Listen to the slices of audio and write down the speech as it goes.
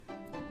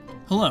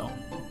Hello,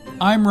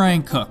 I'm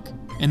Ryan Cook,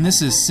 and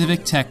this is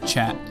Civic Tech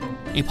Chat,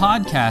 a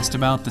podcast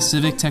about the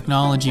civic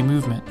technology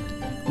movement.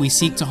 We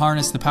seek to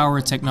harness the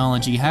power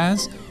technology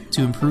has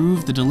to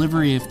improve the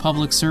delivery of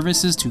public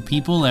services to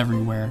people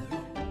everywhere.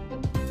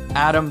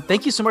 Adam,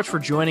 thank you so much for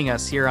joining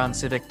us here on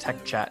Civic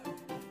Tech Chat.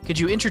 Could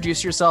you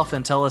introduce yourself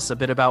and tell us a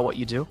bit about what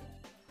you do?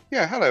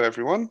 Yeah, hello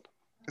everyone.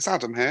 It's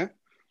Adam here,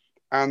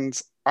 and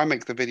I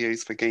make the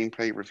videos for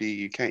Gameplay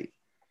Review UK.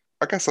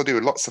 I guess I do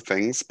lots of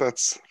things, but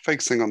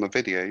focusing on the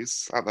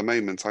videos, at the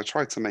moment I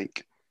try to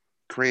make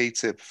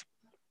creative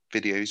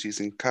videos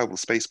using Kerbal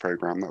Space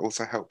Program that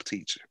also help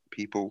teach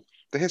people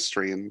the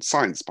history and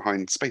science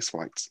behind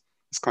spaceflight.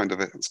 It's kind of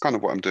it. It's kind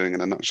of what I'm doing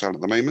in a nutshell at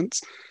the moment.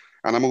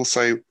 And I'm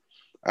also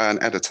an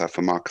editor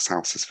for Marcus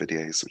House's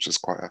videos, which is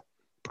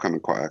becoming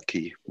quite a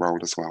key role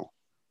as well.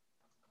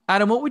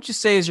 Adam, what would you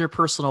say is your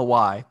personal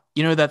why?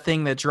 You know, that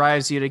thing that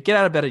drives you to get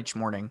out of bed each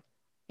morning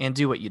and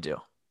do what you do.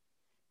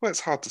 Well, it's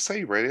hard to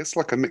say, really. It's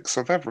like a mix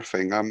of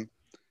everything.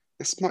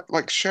 It's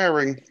like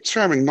sharing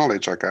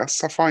knowledge, I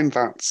guess. I find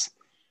that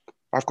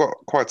I've got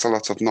quite a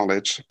lot of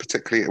knowledge,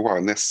 particularly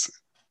when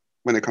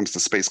it comes to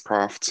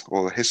spacecraft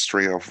or the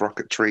history of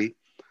rocketry.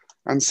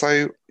 And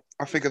so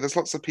I figure there's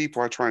lots of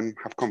people I try and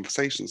have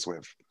conversations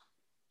with,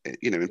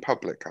 in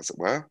public, as it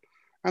were.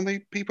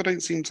 And people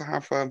don't seem to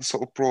have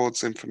sort of broad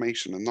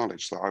information and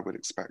knowledge that I would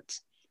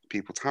expect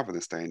people to have in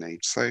this day and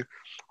age. So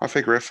I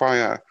figure if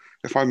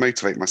I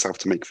motivate myself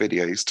to make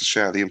videos to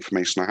share the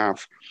information I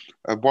have,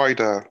 a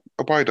wider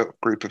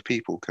group of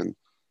people can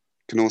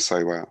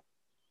also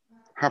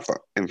have that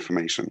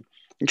information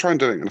and try and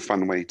do it in a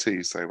fun way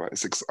too. So I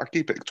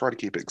try to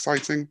keep it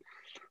exciting,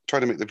 try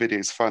to make the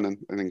videos fun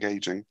and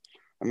engaging,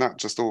 and that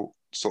just all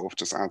sort of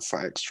just adds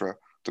that extra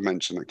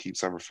dimension that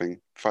keeps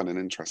everything fun and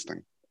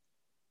interesting.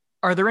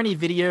 Are there any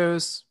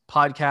videos,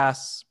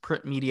 podcasts,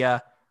 print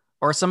media,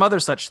 or some other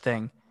such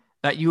thing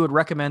that you would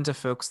recommend to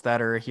folks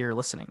that are here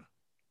listening?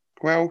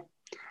 Well,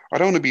 I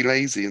don't want to be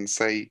lazy and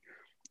say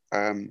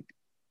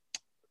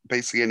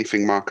basically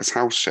anything Marcus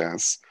House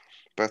shares,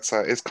 but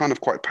it's kind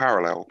of quite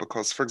parallel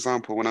because, for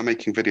example, when I'm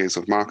making videos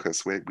of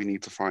Marcus, we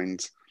need to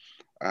find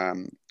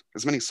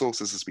as many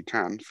sources as we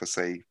can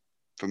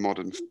for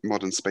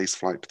modern space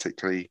flight,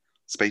 particularly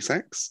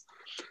SpaceX.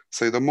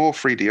 So the more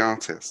 3D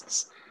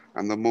artists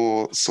and the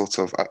more sort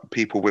of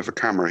people with a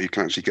camera who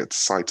can actually get to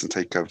site and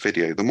take a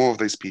video, the more of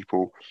those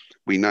people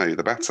we know,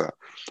 the better.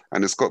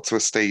 And it's got to a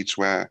stage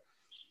where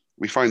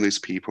we find those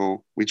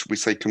people, we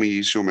say, can we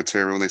use your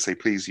material? And they say,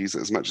 please use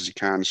it as much as you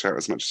can, share it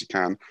as much as you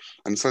can.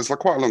 And so it's like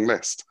quite a long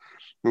list.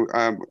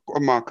 On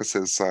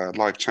Marcus's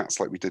live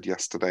chats like we did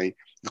yesterday,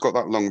 we've got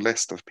that long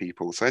list of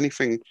people. So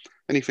anything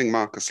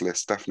Marcus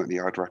lists, definitely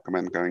I'd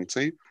recommend going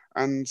to.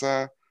 And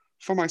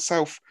for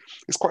myself,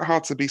 it's quite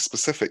hard to be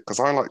specific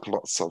because I like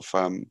lots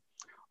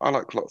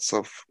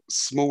of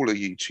smaller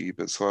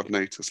YouTubers who I've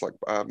noticed, like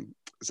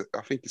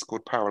I think he's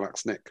called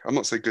Parallax Nick. I'm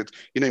not so good.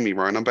 You know me,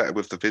 Ryan. I'm better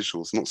with the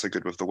visuals, not so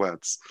good with the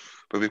words.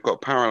 But we've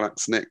got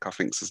Parallax Nick, I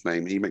think's his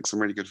name. He makes some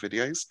really good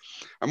videos.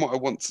 And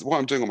what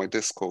I'm doing on my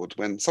Discord,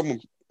 when someone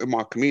in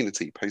my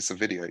community posts a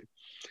video,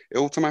 it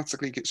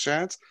automatically gets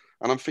shared.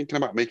 And I'm thinking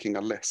about making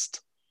a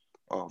list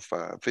of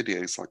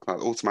videos like that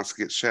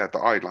automatically get shared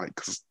that I like,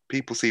 because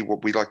people see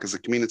what we like as a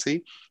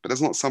community, but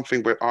there's not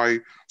something where I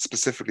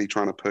specifically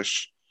trying to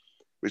push,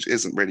 which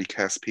isn't really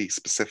KSP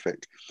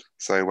specific.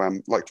 So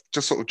like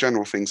just sort of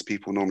general things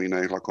people normally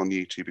know, like on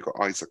YouTube, you've got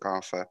Isaac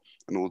Arthur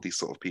and all these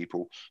sort of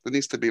people. There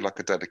needs to be like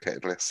a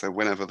dedicated list. So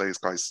whenever those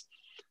guys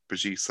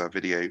produce a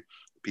video,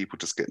 people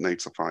just get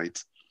notified.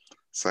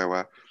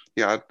 So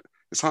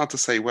it's hard to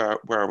say where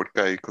I would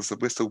go because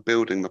we're still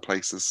building the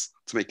places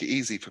to make it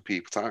easy for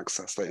people to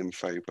access that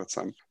info. But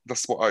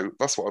that's what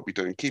I'd be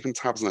doing, keeping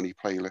tabs on any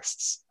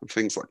playlists and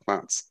things like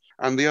that.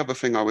 And the other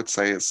thing I would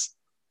say is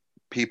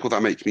people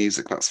that make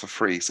music that's for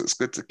free. So it's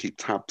good to keep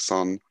tabs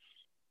on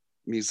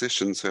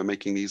musicians who are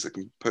making music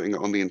and putting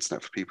it on the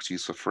internet for people to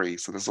use for free.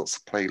 So there's lots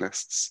of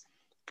playlists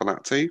for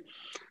that too.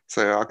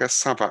 So I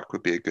guess Savak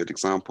would be a good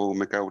example.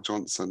 Miguel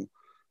Johnson,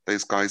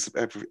 those guys,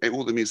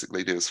 all the music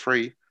they do is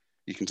free.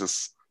 You can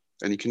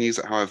use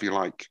it however you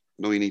like.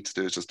 And all you need to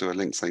do is just do a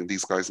link saying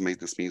these guys made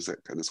this music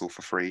and it's all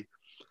for free.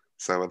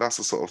 So that's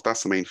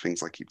the main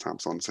things I keep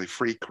tabs on. So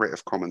free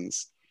Creative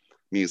Commons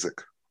music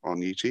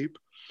on YouTube.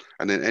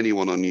 And then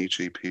anyone on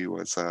YouTube who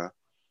was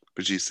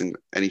producing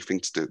anything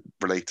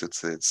related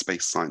to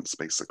space science,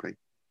 basically.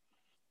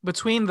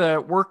 Between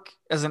the work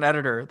as an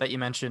editor that you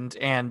mentioned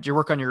and your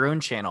work on your own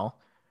channel,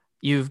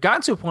 you've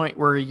gotten to a point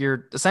where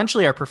you're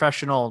essentially a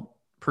professional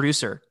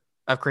producer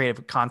of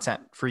creative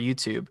content for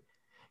YouTube.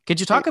 Could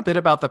you talk a bit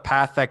about the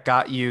path that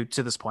got you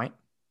to this point?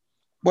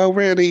 Well,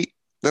 really,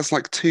 there's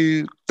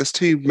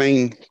two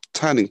main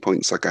turning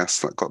points, I guess,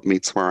 that got me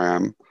to where I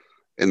am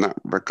in that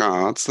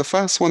regards. The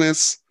first one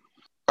is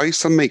I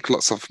used to make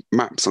lots of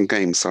maps on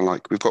games. So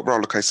like we've got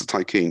Roller Coaster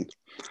Tycoon.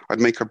 I'd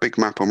make a big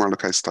map on Roller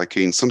Coaster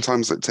Tycoon.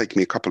 Sometimes it'd take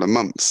me a couple of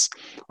months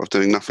of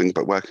doing nothing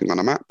but working on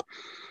a map.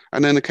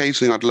 And then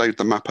occasionally I'd load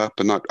the map up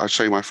and I'd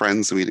show my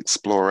friends and we'd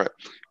explore it,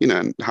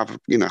 and have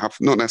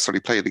not necessarily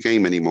play the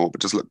game anymore,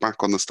 but just look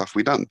back on the stuff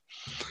we'd done.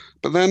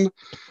 But then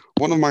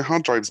one of my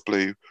hard drives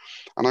blew,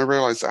 and I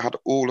realized I had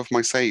all of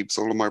my saves,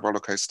 all of my Roller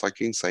Coaster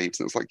Tycoon saves,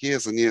 and it was like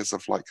years and years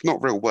of like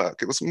not real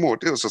work. It was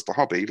just a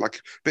hobby. But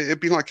it'd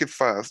be like if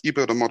you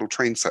build a model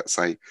train set,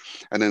 say,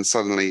 and then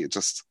suddenly it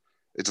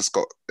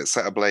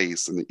set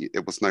ablaze and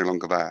it was no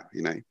longer there.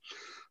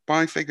 But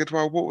I figured,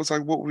 well, what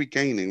were we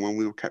gaining when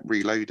we kept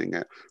reloading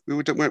it?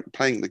 Weren't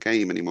playing the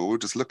game anymore. We were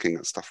just looking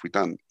at stuff we'd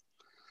done.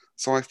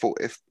 So I thought,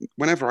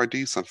 whenever I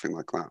do something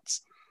like that,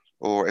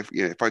 or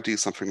if I do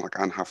something like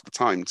and have the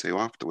time to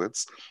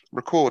afterwards,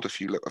 record a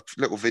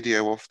little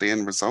video of the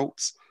end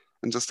results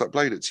and just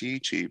upload it to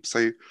YouTube.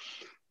 So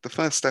the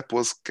first step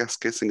was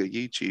creating a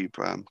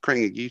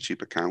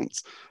YouTube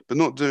account, but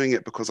not doing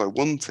it because I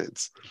wanted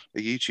a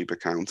YouTube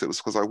account. It was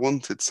because I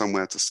wanted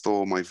somewhere to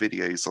store my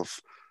videos of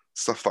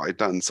stuff that I'd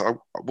done.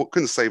 So I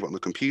couldn't save it on the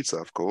computer,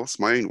 of course,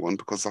 my own one,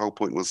 because the whole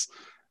point was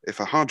if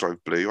a hard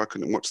drive blew, I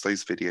couldn't watch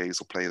those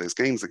videos or play those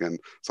games again.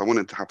 So I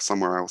wanted to have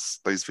somewhere else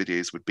those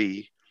videos would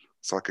be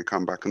so I could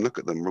come back and look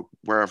at them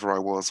wherever I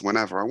was,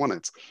 whenever I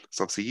wanted.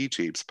 So obviously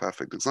YouTube's a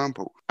perfect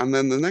example. And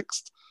then the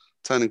next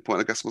turning point,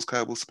 I guess, was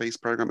Kerbal Space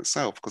Program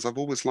itself, because I've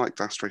always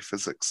liked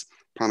astrophysics,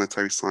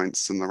 planetary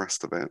science, and the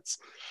rest of it.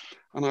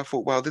 And I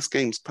thought, well, this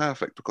game's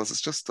perfect because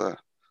it's just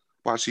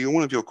well, actually,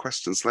 one of your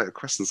later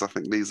questions, I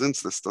think, leads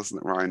into this, doesn't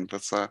it, Ryan?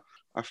 But a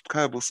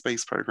Kerbal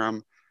Space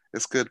Program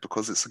is good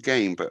because it's a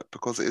game, but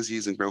because it is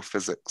using real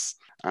physics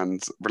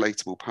and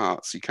relatable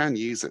parts, you can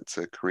use it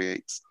to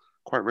create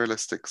quite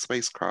realistic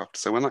spacecraft.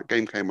 So when that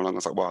game came along, I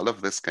was like, well, I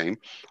love this game.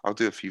 I'll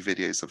do a few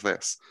videos of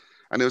this.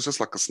 And it was just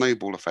like a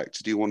snowball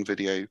effect. You do one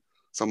video,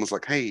 someone's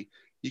like, hey,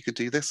 you could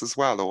do this as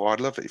well, or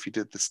I'd love it if you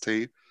did this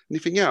too. And you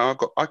think, yeah,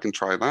 I can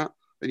try that.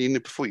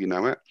 And before you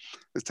know it,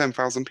 there's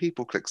 10,000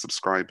 people click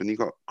subscribe, and you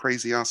got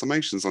crazy ass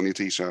emotions on your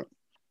t-shirt.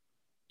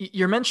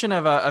 Your mention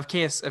of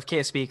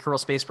KSP, Kerbal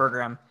Space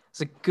Program, is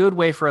a good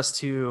way for us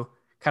to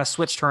kind of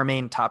switch to our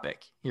main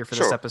topic here for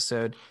this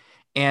episode.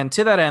 And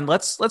to that end,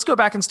 let's go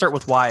back and start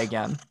with why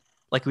again,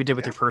 like we did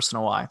with your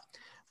personal why.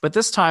 But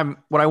this time,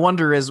 what I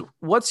wonder is,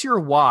 what's your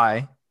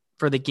why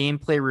for the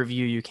Gameplay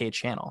Review UK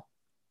channel?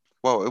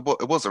 Well,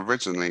 it was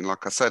originally,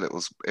 like I said, it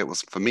was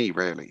for me,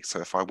 really.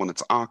 So if I wanted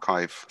to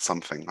archive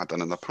something I'd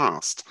done in the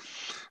past,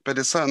 but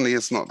it certainly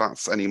is not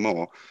that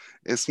anymore.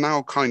 It's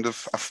now kind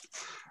of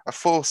a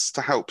force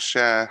to help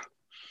share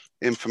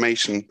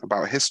information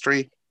about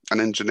history and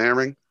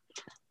engineering,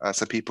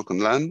 so people can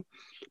learn,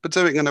 but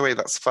do it in a way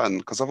that's fun.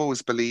 Because I've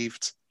always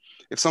believed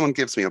if someone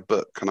gives me a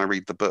book and I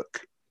read the book,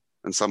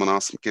 and someone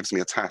gives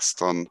me a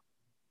test on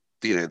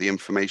the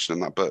information in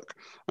that book,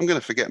 I'm going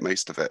to forget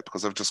most of it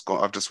because I've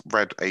just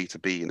read A to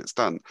B and it's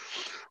done.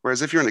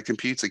 Whereas if you're in a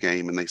computer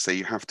game and they say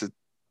you have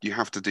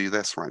to do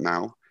this right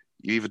now,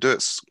 you either do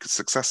it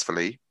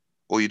successfully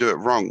or you do it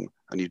wrong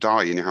and you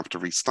die and you have to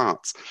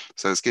restart.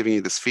 So it's giving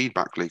you this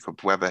feedback loop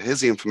of whether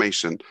here's the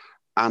information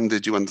and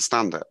did you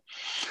understand it?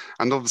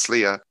 And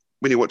obviously,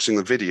 when you're watching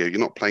the video, you're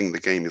not playing the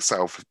game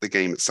yourself. The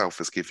game itself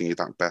is giving you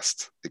that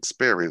best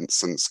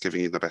experience and it's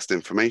giving you the best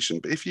information.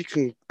 But if you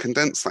can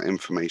condense that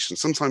information,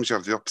 sometimes you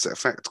have the opposite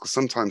effect, because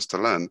sometimes to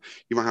learn,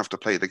 you might have to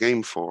play the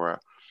game for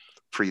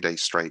 3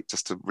 days straight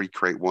just to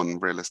recreate one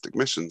realistic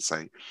mission,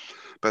 say.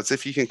 But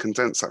if you can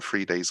condense that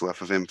 3 days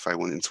worth of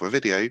info into a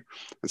video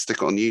and stick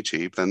it on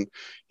YouTube,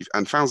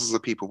 and thousands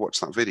of people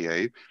watch that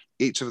video,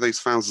 each of those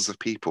thousands of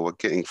people are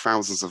getting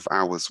thousands of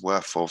hours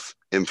worth of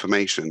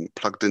information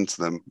plugged into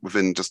them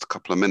within just a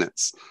couple of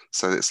minutes.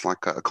 So it's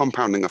like a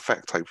compounding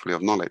effect, hopefully,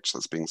 of knowledge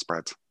that's being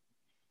spread.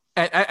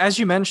 As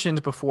you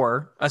mentioned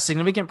before, a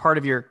significant part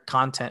of your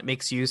content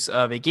makes use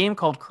of a game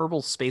called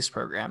Kerbal Space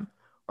Program,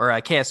 or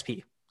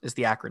KSP is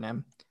the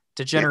acronym,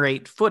 to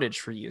generate footage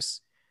for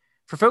use.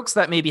 For folks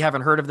that maybe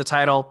haven't heard of the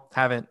title,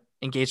 haven't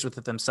engaged with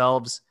it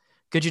themselves,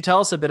 could you tell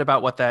us a bit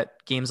about what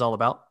that game's all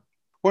about?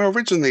 Well,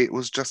 originally it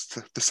was just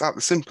at the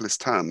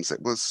simplest terms.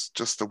 It was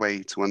just a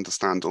way to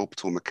understand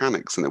orbital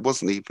mechanics, and it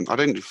wasn't even. I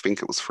don't even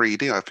think it was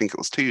 3D. I think it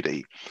was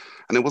 2D,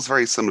 and it was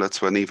very similar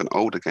to an even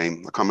older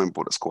game. I can't remember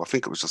what it's called. I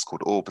think it was just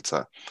called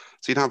Orbiter.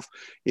 So you'd have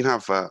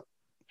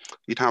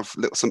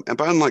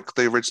but unlike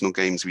the original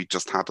games, we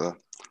just had a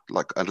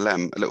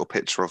little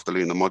picture of the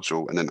lunar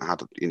module, and then it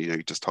had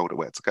you just told it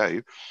where to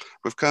go.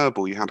 With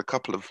Kerbal, you had a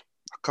couple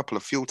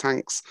of fuel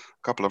tanks,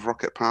 a couple of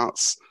rocket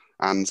parts,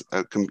 and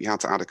you had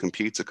to add a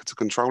computer to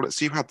control it.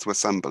 So you had to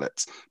assemble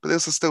it. But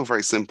this is still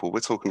very simple. We're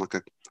talking like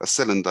a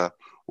cylinder,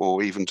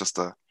 or even just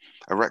a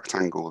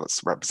rectangle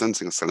that's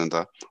representing a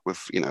cylinder with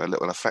a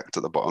little effect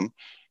at the bottom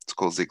to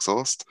cause the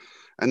exhaust.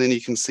 And then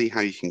you can see how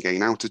you can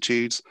gain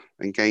altitude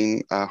and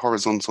gain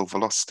horizontal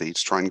velocity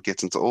to try and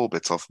get into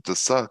orbit of the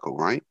circle,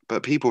 right?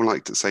 But people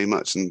liked it so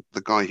much, and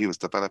the guy who was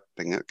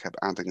developing it kept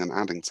adding and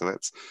adding to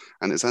it.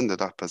 And it's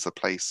ended up as a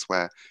place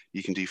where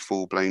you can do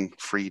full-blown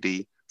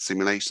 3D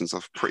simulations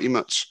of pretty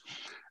much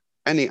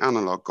any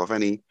analog of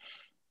any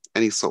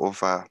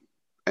sort of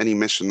any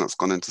mission that's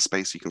gone into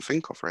space you can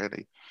think of,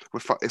 really.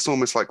 It's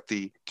almost like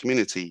the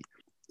community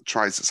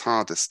tries its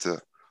hardest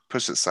to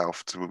push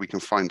itself to where we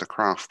can find a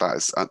craft that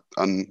is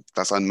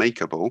that's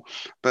unmakeable.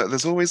 But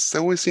there always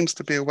seems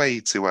to be a way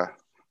to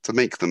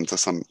make them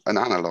to an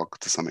analog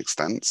to some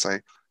extent. So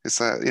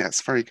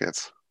it's very good.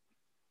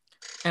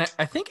 And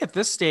I think at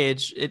this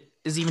stage, it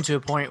is even to a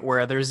point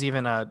where there's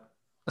even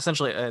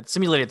essentially a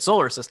simulated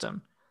solar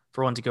system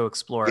for one to go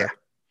explore.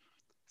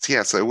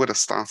 Yeah. So it would have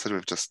started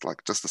with just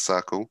a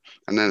circle,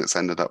 and then it's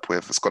ended up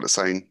with it's got its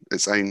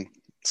own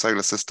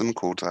solar system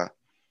called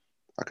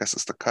I guess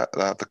it's the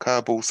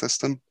Kerbal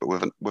system, but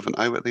with an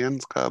O at the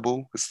end.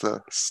 Kerbal is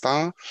the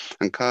star,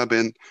 and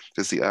Kerbin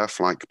is the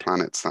Earth-like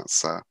planets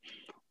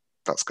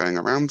that's going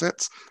around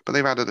it. But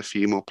they've added a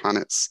few more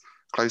planets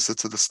closer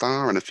to the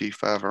star and a few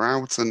further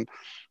out, and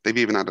they've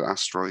even added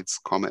asteroids,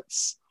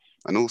 comets,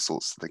 and all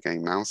sorts to the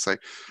game now. So,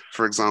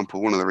 for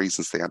example, one of the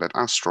reasons they added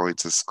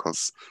asteroids is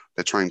because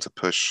they're trying to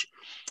push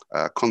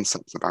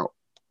concepts about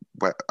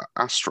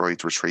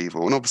asteroid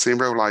retrieval. And obviously, in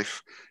real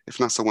life, if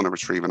NASA want to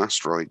retrieve an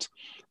asteroid,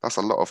 that's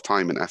a lot of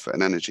time and effort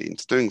and energy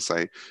into doing so.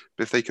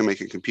 But if they can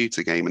make a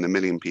computer game and 1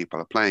 million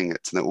people are playing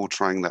it, and they're all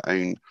trying their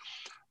own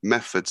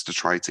methods to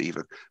try to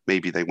either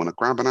maybe they want to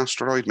grab an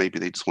asteroid, maybe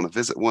they just want to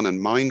visit one and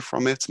mine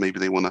from it, maybe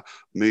they want to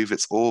move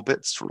its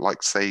orbits,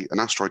 like say an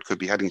asteroid could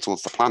be heading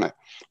towards the planet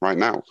right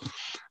now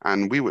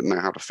and we wouldn't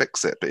know how to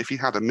fix it. But if you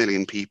had 1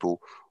 million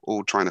people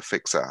all trying to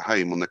fix it at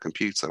home on the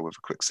computer with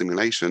a quick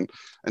simulation,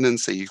 and then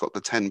say you got the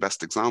 10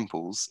 best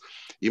examples,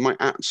 you might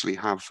actually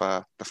have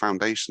the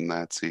foundation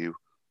there to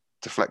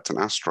deflect an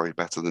asteroid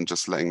better than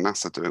just letting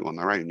NASA do it on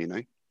their own, you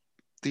know.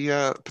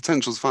 The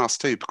potential's vast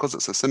too, because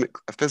it's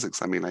a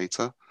physics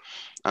emulator.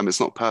 It's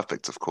not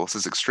perfect, of course.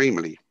 It's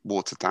extremely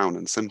watered down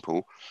and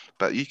simple,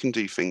 but you can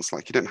do things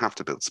like you don't have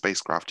to build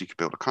spacecraft. You could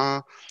build a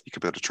car, you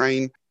could build a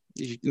train.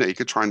 You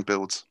could try and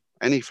build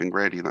anything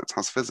really that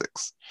has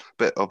physics.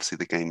 But obviously,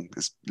 the game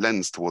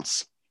lends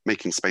towards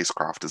making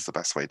spacecraft is the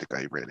best way to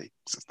go, really.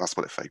 So that's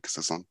what it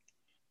focuses on.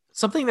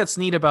 Something that's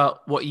neat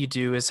about what you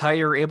do is how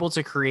you're able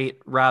to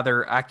create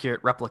rather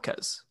accurate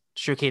replicas,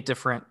 showcase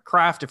different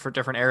craft for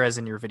different eras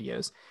in your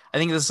videos. I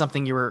think this is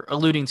something you were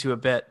alluding to a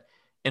bit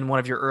in one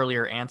of your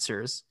earlier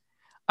answers.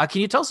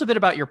 Can you tell us a bit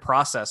about your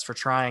process for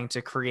trying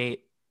to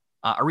create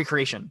a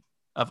recreation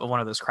of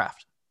one of those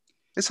craft?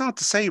 It's hard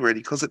to say really,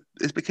 because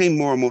it became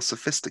more and more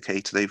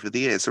sophisticated over the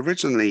years.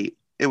 Originally,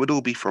 it would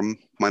all be from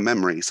my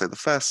memory. So the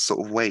first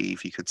sort of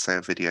wave, you could say,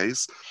 of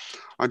videos,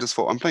 I just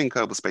thought, I'm playing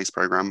Kerbal Space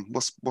Program.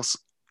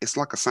 It's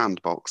like a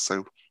sandbox.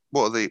 So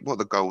what are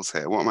the goals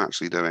here? What am I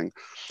actually doing?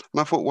 And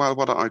I thought, well,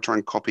 why don't I try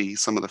and copy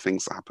some of the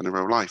things that happen in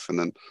real life? And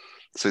then,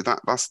 so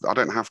that's I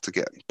don't have to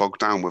get bogged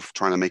down with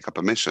trying to make up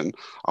a mission.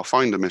 I'll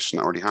find a mission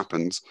that already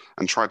happened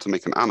and try to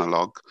make an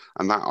analog,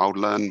 and that I'll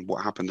learn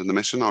what happened in the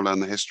mission. I'll learn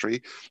the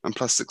history, and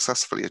plus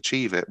successfully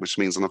achieve it, which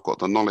means I've got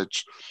the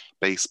knowledge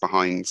base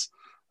behind.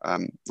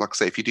 Like I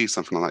say, if you do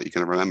something like that, you're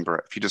going to remember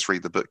it. If you just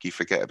read the book, you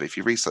forget it. But if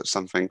you research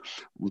something,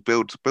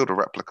 build a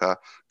replica,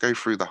 go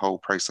through the whole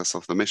process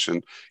of the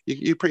mission,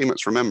 you pretty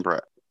much remember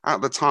it.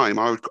 At the time,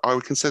 I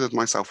would consider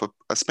myself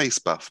a space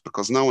buff,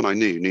 because no one I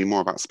knew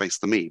more about space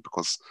than me,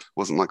 because it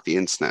wasn't like the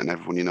internet and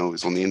everyone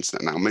is on the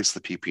internet now. Most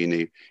of the people you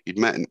knew, you'd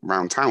met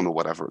around town or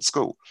whatever at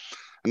school.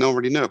 And no one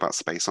really knew about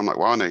space. I'm like,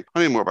 well, I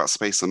know more about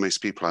space than most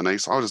people I know,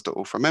 so I'll just do it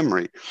all from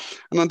memory.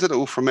 And I did it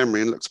all from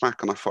memory and looked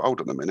back and I thought,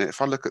 hold on a minute,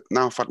 if I look at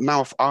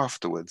if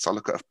afterwards I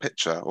look at a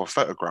picture or a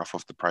photograph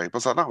of the probe, I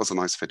was like, that was a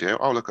nice video.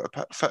 I'll look at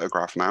a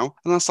photograph now.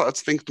 And I started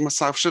to think to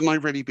myself, shouldn't I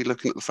really be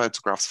looking at the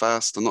photographs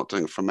first and not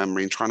doing it from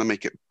memory and trying to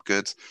make it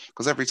good?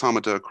 Because every time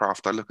I do a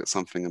craft, I look at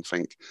something and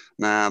think,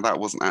 nah, that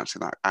wasn't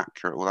actually that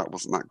accurate, or that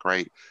wasn't that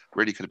great.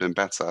 Really could have been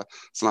better.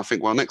 So I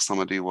think, well, next time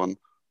I do one,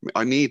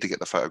 I need to get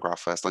the photograph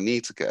first. I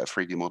need to get a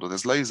 3D model.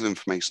 There's loads of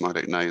information I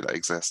don't know that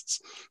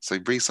exists. So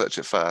research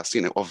it first,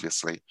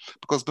 obviously.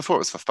 Because before it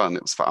was for fun,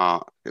 it was for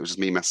art. It was just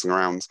me messing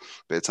around.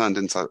 But it turned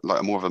into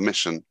like more of a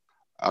mission.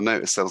 I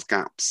noticed there was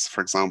gaps. For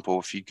example,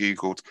 if you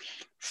Googled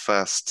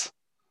first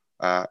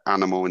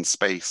animal in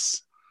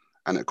space,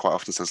 and it quite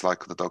often says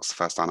like the dog's the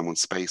first animal in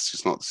space.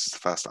 It's not, this is the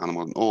first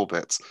animal in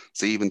orbit.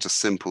 So even just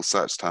simple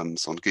search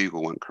terms on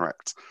Google weren't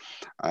correct.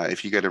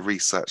 If you go to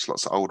research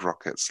lots of old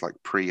rockets, like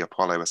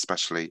pre-Apollo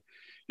especially,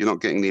 you're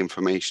not getting the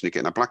information.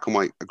 You're getting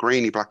a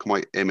grainy black and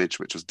white image,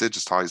 which was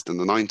digitized in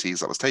the 90s,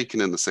 that was taken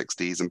in the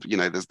 60s.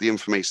 And, there's the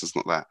information's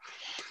not there.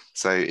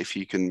 So if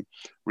you can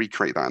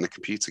recreate that in a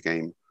computer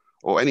game,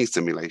 or any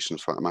simulation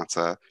for that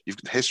matter,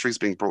 history's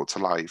being brought to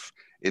life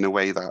in a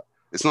way that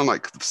it's not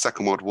like the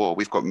Second World War.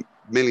 We've got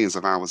millions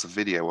of hours of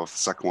video of the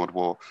Second World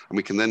War, and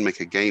we can then make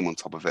a game on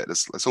top of it.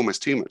 It's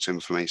almost too much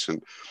information.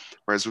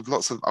 Whereas with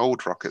lots of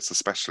old rockets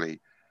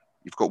especially,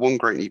 you've got one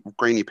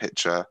grainy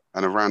picture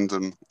and a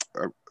random,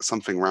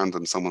 something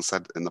random someone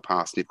said in the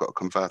past, and you've got to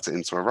convert it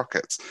into a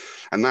rocket.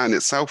 And that in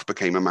itself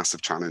became a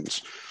massive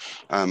challenge.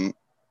 I'm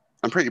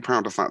pretty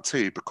proud of that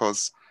too,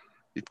 because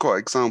you've got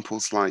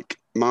examples like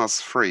Mars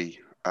 3,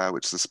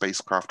 which is a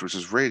spacecraft which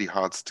is really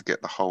hard to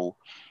get the whole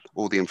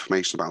all the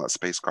information about that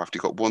spacecraft.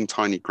 You've got one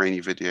tiny grainy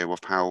video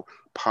of how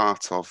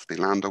part of the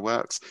lander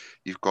works.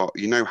 You've got,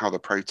 you know, how the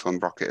Proton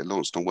rocket it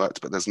launched and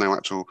worked, but there's no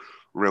actual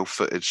real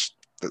footage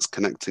that's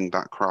connecting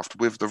that craft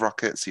with the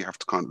rocket. So you have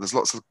to there's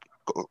lots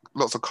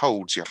of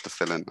codes you have to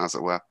fill in, as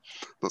it were.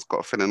 That's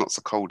got to fill in lots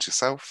of codes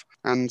yourself.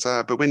 And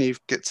but when you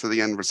get to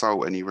the end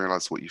result and you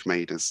realize what you've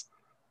made is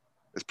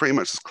it's pretty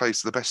much as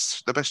close to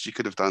the best you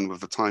could have done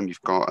with the time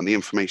you've got and the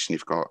information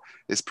you've got.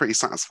 It's pretty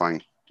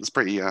satisfying. It's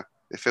pretty it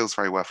feels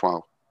very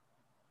worthwhile.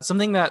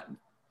 Something that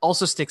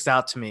also sticks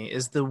out to me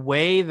is the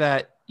way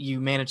that you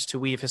managed to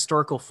weave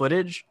historical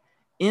footage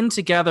in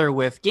together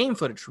with game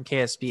footage from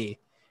KSB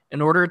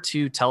in order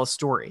to tell a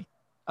story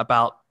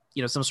about,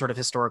 you know, some sort of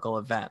historical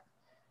event.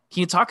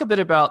 Can you talk a bit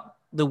about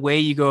the way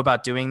you go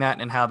about doing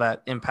that and how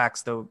that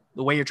impacts the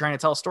way you're trying to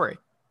tell a story?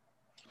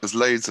 There's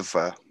loads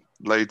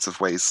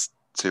of ways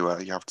to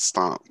you have to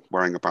start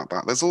worrying about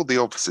that. There's all the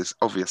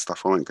obvious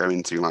stuff I won't go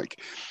into,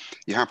 like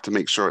you have to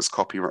make sure it's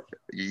copyright,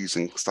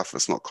 using stuff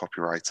that's not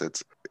copyrighted.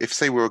 If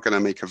say we were going to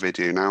make a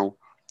video now,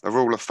 a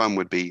rule of thumb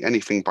would be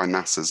anything by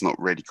NASA is not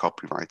really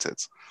copyrighted.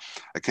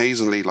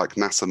 Occasionally, like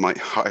NASA might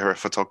hire a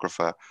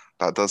photographer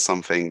that does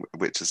something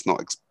which is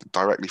not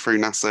directly through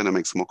NASA and it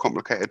makes it more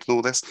complicated and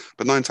all this.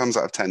 But 9 times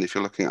out of 10, if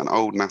you're looking at an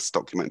old NASA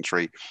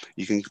documentary,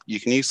 you can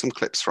use some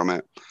clips from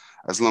it,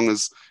 as long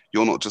as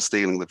you're not just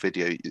stealing the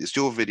video. It's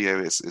your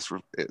video. It's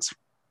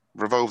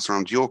revolves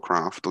around your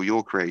craft or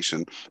your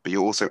creation, but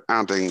you're also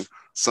adding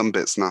some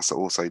bits NASA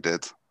also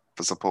did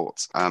for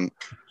support.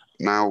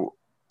 Now,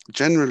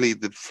 generally,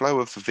 the flow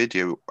of the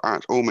video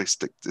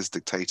almost is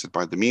dictated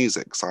by the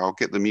music. So I'll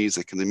get the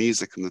music and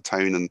the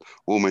tone and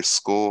almost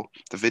score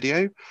the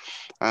video.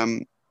 I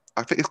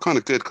think it's kind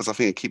of good because I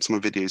think it keeps my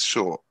videos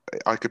short.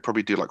 I could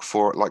probably do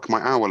like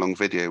my hour-long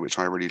video, which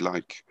I really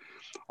like.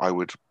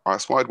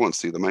 That's what I'd want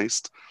to do the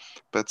most.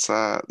 But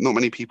not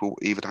many people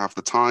either have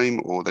the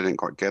time or they didn't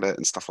quite get it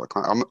and stuff like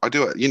that. I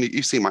do it.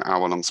 You see my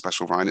hour-long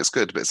special, Ryan. It's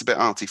good, but it's a bit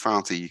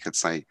arty-farty, you could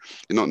say.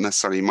 You might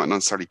not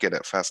necessarily get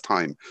it first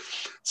time.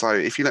 So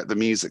if you let the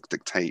music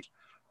dictate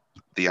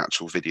the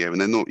actual video,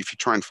 and then if you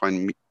try and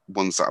find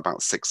ones that are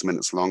about 6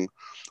 minutes long,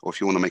 or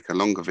if you want to make a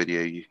longer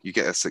video, you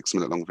get a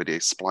 6-minute long video,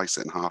 splice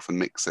it in half and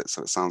mix it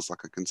so it sounds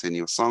like a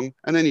continuous song,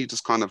 and then you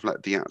just kind of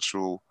let the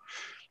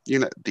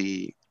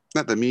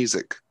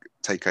music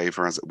take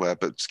over, as it were,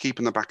 but just keep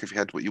in the back of your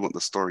head what you want the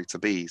story to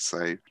be.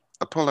 So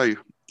Apollo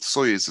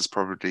Soyuz is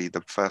probably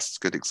the first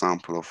good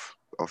example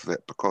of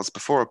it, because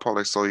before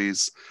Apollo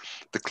Soyuz,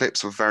 the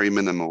clips were very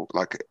minimal.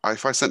 Like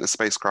if I sent a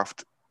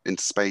spacecraft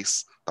into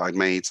space that I'd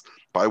made,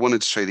 but I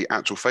wanted to show the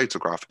actual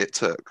photograph it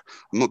took,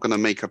 I'm not going to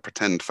make a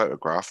pretend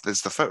photograph.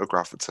 There's the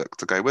photograph it took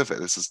to go with it.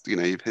 This is,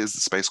 here's the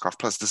spacecraft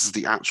plus this is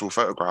the actual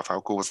photograph.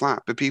 How cool was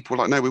that? But people are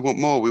like, no, we want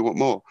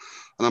more.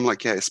 And I'm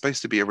like, yeah, it's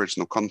supposed to be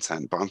original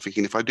content. But I'm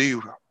thinking if I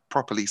do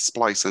properly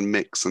splice and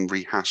mix and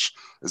rehash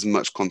as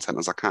much content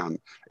as I can,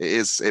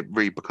 it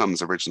really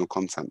becomes original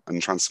content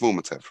and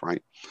transformative,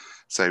 right?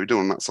 So we're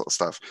doing that sort of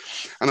stuff.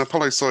 And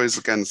Apollo Soyuz,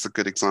 again, is a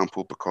good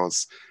example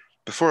because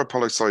before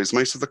Apollo Soyuz,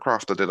 most of the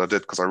craft I did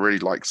because I really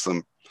liked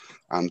them.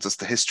 And just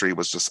the history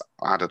was just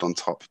added on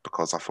top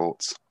because I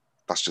thought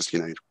that's just,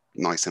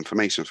 nice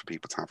information for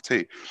people to have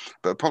too.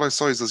 But Apollo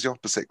Soyuz is the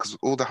opposite because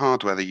all the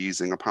hardware they're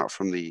using, apart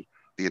from the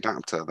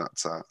adapter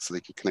so they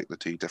can connect the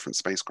two different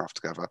spacecraft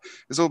together,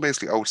 is all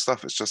basically old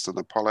stuff. It's just an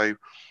Apollo,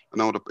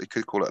 you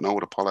could call it an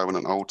old Apollo and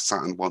an old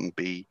Saturn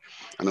 1B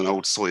and an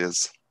old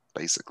Soyuz.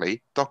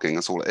 Basically, docking,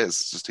 that's all it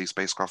is. It's just 2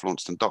 spacecraft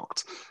launched and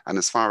docked. And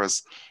as far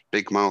as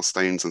big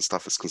milestones and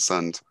stuff is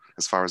concerned,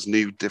 as far as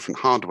new different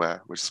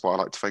hardware, which is what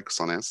I like to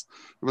focus on, there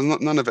was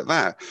none of it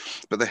there.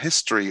 But the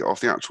history of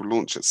the actual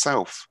launch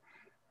itself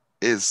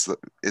is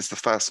the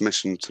first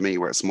mission to me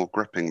where it's more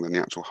gripping than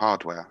the actual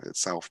hardware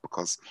itself,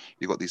 because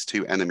you've got these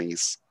 2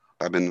 enemies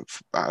that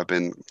have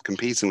been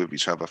competing with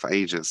each other for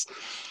ages.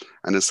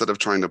 And instead of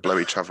trying to blow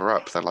each other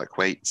up, they're like,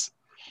 wait,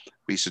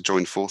 we should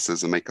join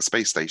forces and make a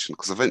space station,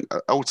 because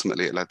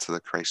ultimately it led to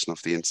the creation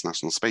of the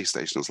International Space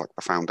Station. It was like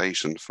the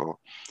foundation for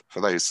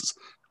those,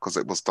 because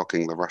it was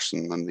docking the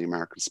Russian and the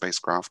American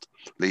spacecraft,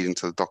 leading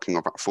to the docking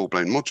of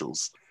full-blown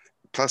modules.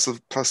 Plus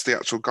the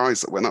actual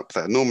guys that went up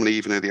there. Normally,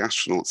 even though the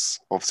astronauts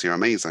obviously are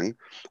amazing,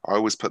 I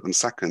always put them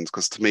second,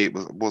 because to me it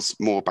was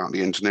more about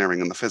the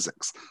engineering and the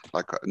physics.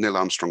 Like Neil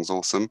Armstrong's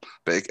awesome,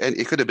 but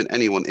it could have been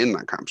anyone in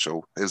that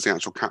capsule. It was the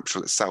actual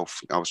capsule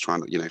itself I was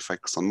trying to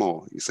focus on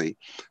more. You see,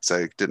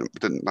 so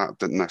that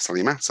didn't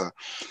necessarily matter.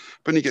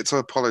 But when you get to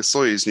Apollo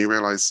Soyuz and you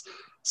realize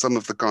some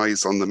of the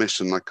guys on the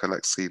mission, like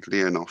Alexei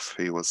Leonov,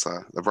 who was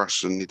the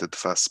Russian, he did the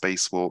first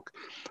spacewalk,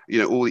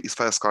 all these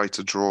first guy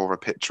to draw a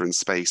picture in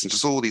space, and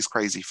just all these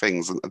crazy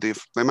things, and the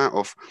amount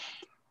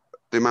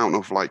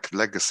of like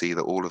legacy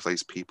that all of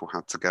those people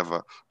had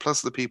together,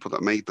 plus the people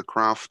that made the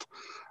craft,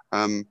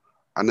 and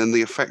then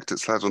the effect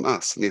it's led on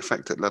us, and the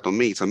effect it led on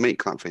me to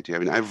make that video,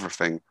 and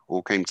everything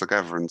all came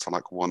together into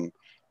like one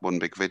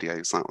big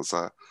video. So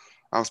that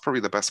was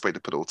probably the best way to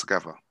put it all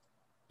together.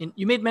 And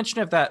you made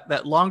mention of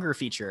that longer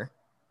feature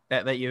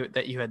that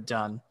you had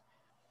done.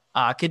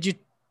 Could you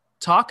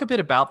talk a bit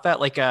about that?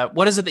 Like,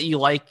 what is it that you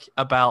like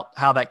about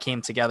how that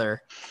came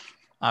together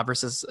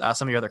versus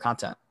some of your other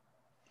content?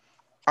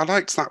 I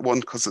liked that one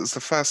because it was the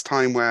first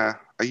time where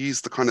I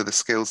used the kind of the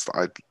skills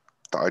that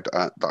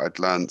I'd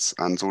learnt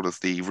and all of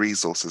the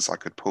resources I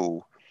could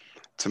pull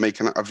to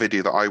make a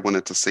video that I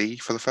wanted to see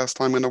for the first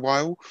time in a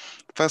while.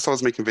 First, I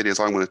was making videos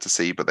I wanted to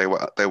see, but they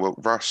were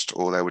rushed,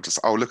 or they were just,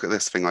 oh, look at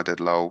this thing I did,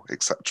 lol,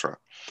 etc.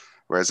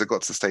 Whereas it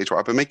got to the stage where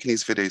I've been making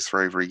these videos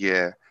for over a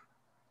year,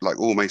 like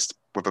almost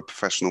with a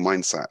professional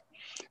mindset,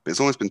 but it's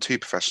almost been too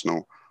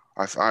professional.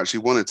 I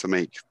actually wanted to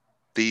make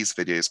these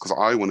videos because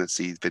I wanted to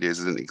see videos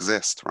that didn't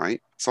exist,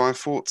 right? So I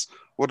thought,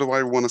 what do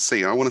I want to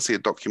see? I want to see a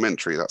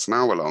documentary that's an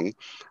hour long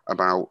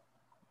about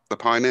the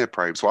Pioneer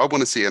probe. So I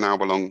want to see an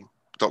hour long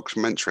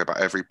documentary about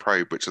every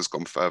probe which has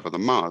gone further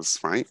than Mars,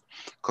 right?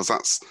 Because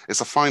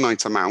it's a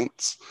finite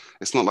amount.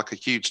 It's not like a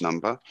huge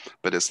number,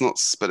 but it's not.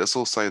 But it's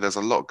also there's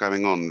a lot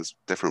going on. There's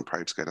different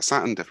probes go to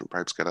Saturn, different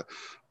probes go to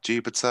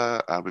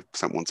Jupiter. We've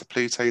sent one to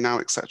Pluto now,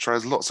 etc.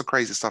 There's lots of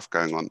crazy stuff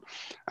going on,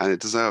 and it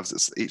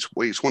deserves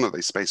each one of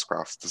those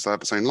spacecrafts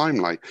deserve its own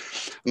limelight.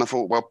 And I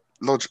thought, well,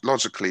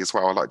 logically as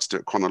well, I like to do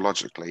it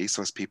chronologically.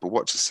 So as people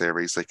watch a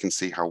series, they can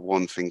see how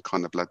one thing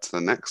kind of led to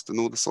the next and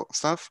all this sort of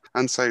stuff.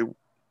 And so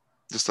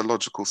just a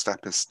logical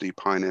step is to do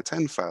Pioneer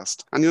 10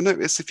 first. And you'll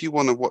notice if you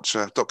want to watch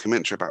a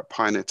documentary about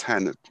Pioneer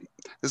 10,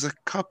 there's a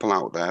couple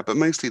out there, but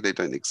mostly they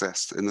don't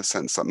exist in the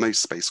sense that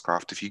most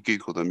spacecraft, if you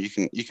Google them, you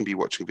can be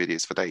watching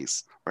videos for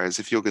days. Whereas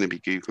if you're going to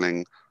be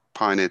Googling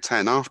Pioneer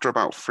 10, after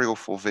about 3 or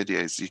 4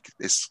 videos,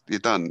 you're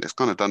done. It's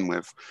kind of done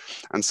with.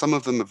 And some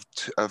of them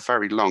are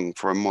very long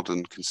for a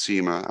modern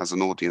consumer as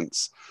an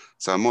audience.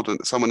 So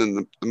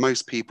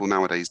most people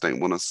nowadays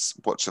don't want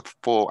to watch a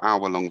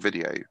 4-hour long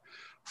video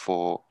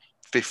for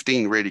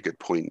 15 really good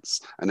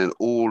points and then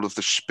all of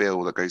the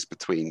spiel that goes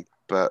between.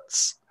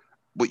 But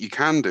what you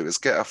can do is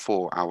get a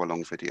 4-hour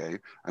long video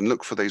and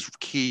look for those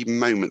key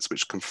moments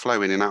which can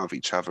flow in and out of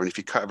each other. And if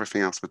you cut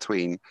everything else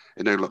between,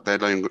 they're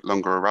no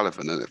longer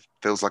irrelevant and it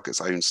feels like its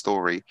own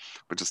story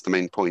with just the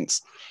main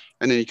points.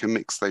 And then you can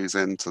mix those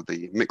into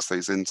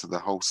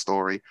the whole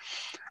story.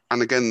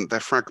 And again,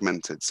 they're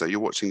fragmented. So you're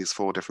watching these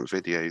 4 different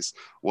videos.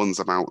 One's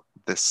about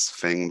this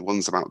thing,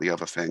 one's about the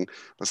other thing.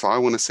 So I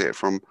want to see it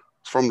from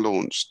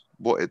launch,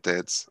 what it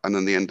did, and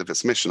then the end of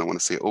its mission. I want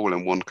to see it all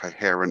in one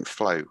coherent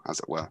flow, as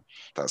it were.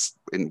 That's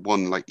in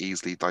one like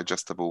easily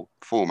digestible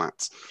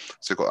format.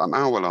 So you've got an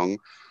hour long,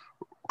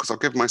 because I'll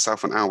give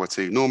myself an hour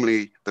to.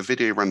 Normally the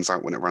video runs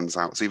out when it runs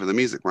out. So either the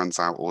music runs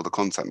out or the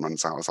content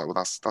runs out. I was like, well,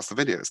 that's the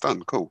video. It's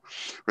done. Cool.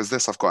 Whereas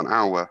this, I've got an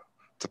hour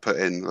to put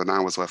in, an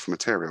hour's worth of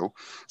material.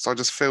 So I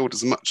just filled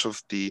as much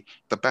of the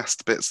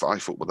best bits that I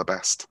thought were the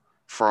best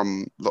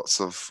from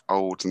lots of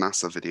old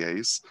NASA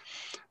videos.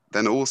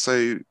 Then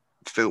also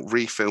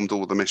refilmed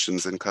all the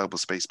missions in Kerbal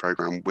Space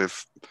Program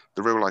with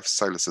the real life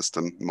solar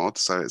system mod,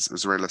 so it's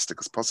as realistic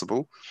as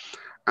possible.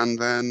 And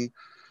then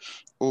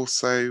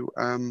also,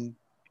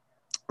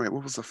 what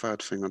was the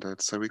third thing I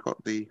did? So we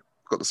got the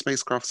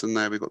spacecrafts in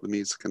there, we got the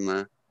music in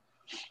there,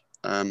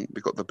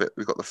 we got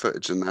the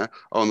footage in there.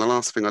 Oh, and the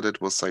last thing I did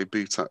was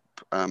boot up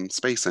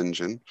Space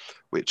Engine,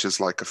 which is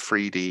like a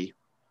 3D.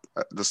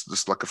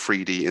 Just like a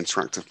 3D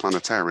interactive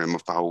planetarium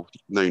of the whole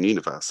known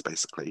universe,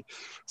 basically.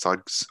 So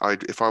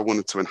if I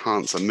wanted to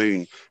enhance a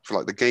moon for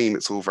like the game,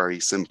 it's all very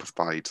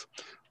simplified.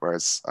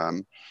 Whereas,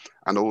 and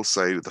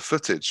also the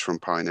footage from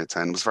Pioneer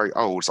 10 was very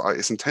old. So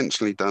it's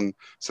intentionally done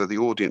so the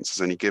audience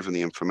is only given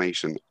the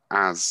information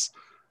as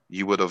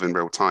you would have in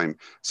real time.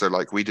 So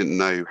like we didn't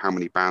know how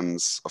many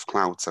bands of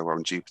clouds there were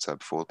on Jupiter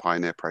before the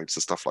Pioneer probes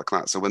and stuff like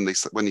that. So when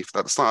you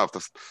at the start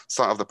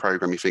of the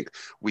program,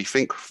 we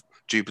think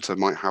Jupiter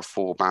might have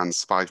 4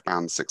 bands, 5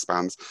 bands, 6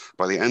 bands.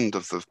 By the end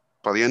of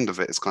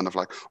it, it's kind of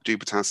like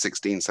Jupiter has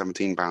 16,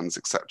 17 bands,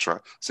 etc.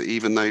 So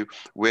even though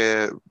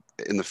we're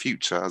in the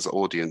future as an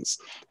audience,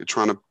 you're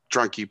trying to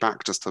drag you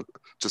back just to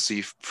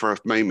see for a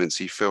moment,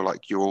 so you feel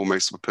like you're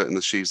almost put in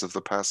the shoes of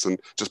the person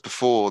just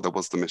before there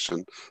was the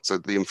mission. So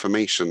the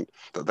information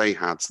that they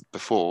had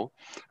before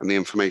and the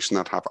information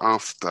they'd have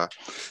after,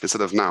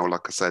 instead of now,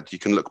 like I said, you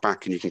can look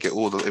back and you can get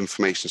all the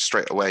information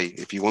straight away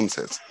if you want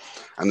it.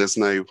 And there's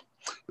nothing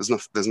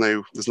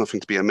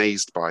to be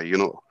amazed by. You're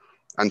not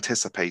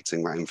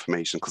anticipating that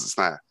information because it's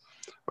there.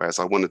 Whereas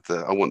I want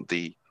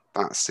that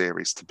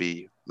series to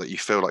be that you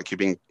feel like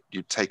you're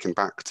taken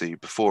back to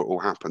before it all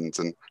happened,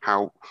 and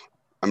how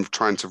I'm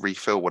trying to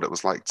refill what it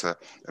was like to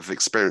have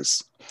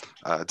experienced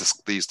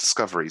these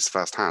discoveries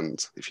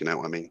firsthand, if you know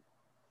what I mean.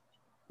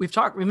 We've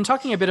been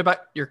talking a bit about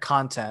your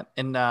content,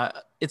 and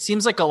it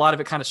seems like a lot of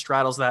it kind of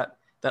straddles that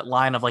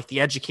line of like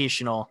the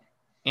educational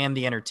and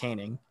the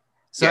entertaining.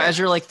 So as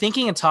you're like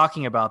thinking and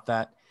talking about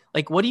that,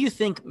 like what do you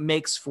think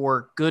makes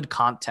for good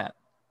content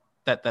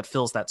that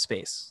fills that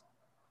space?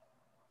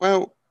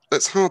 Well,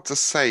 it's hard to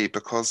say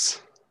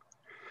because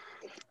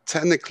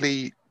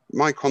technically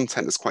my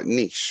content is quite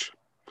niche.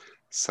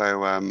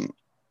 So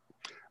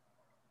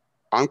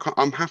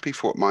I'm happy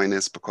for what mine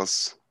is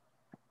because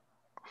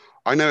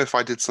I know if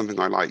I did something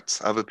I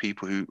liked, other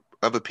people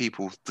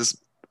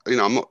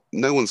I'm not,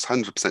 no one's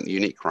 100%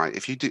 unique, right?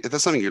 If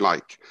there's something you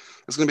like,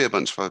 there's going to be a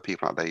bunch of other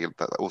people out there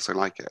that also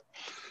like it.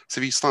 So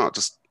if you start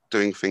just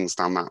doing things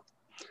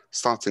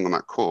starting on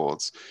that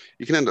chords,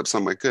 you can end up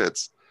somewhere good.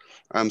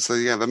 So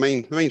yeah, the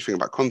main thing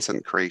about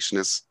content creation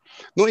is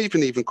not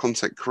even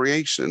content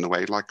creation in a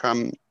way. Like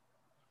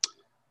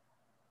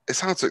it's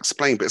hard to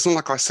explain, but it's not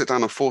like I sit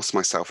down and force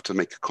myself to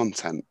make a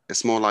content.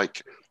 It's more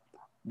like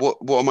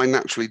what am I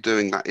naturally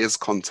doing that is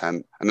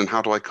content, and then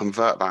how do I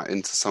convert that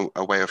into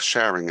a way of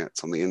sharing it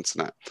on the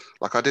internet?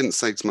 Like I didn't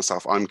say to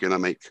myself, I'm gonna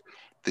make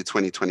the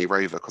 2020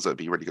 Rover because it would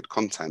be really good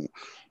content.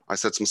 I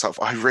said to myself,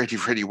 I really,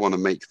 really want to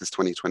make this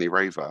 2020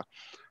 Rover.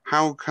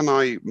 How can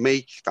I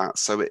make that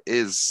so it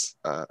is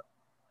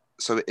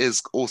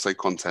also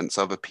content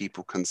so other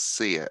people can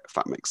see it, if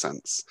that makes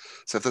sense?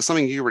 So if there's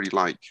something you really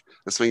like,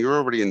 there's something you're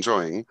already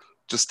enjoying,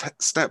 just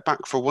step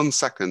back for 1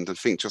 second and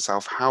think to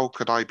yourself, how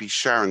could I be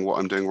sharing what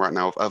I'm doing right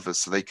now with others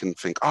so they can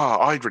think, oh,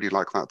 I'd really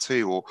like that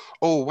too, or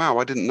oh wow,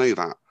 I didn't know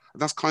that.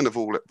 That's kind of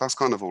all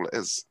it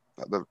is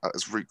at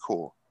its root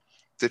core.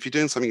 So if you're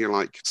doing something you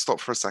like,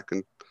 stop for a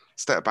second,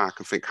 step back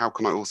and think, how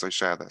can I also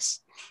share this?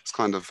 It's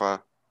kind of I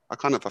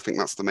think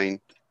that's the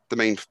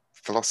main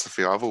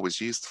philosophy I've always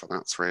used for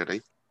that,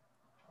 really.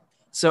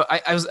 So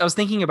I was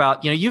thinking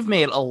about, you've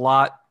made a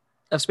lot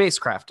of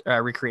spacecraft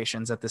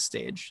recreations at this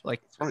stage,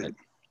 like right.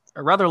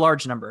 a rather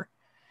large number.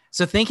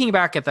 So thinking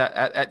back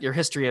at your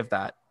history of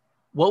that,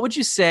 what would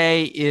you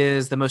say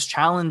is the most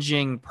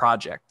challenging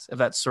project of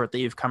that sort that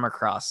you've come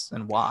across,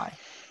 and why?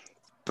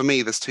 For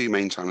me, there's two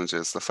main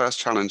challenges. The first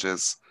challenge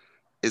is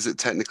it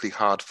technically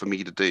hard for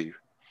me to do?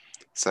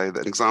 So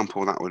an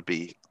example of that would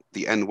be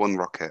the N1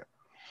 rocket.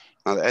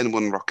 Now, the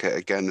N1 rocket,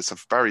 again, is a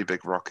very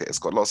big rocket. It's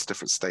got lots of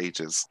different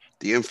stages.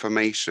 The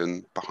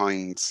information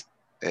behind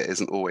it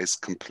isn't always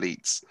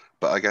complete,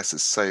 but I guess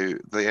the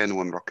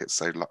N1 rocket's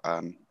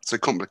so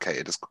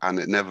complicated, and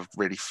it never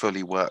really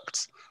fully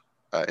worked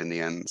in the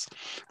end.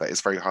 That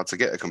it's very hard to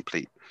get a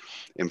complete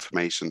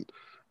information.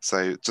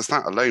 So just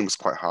that alone was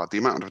quite hard. The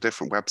amount of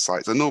different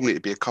websites, and normally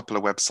it'd be a couple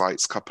of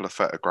websites, couple of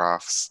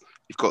photographs,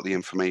 you've got the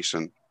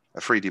information. A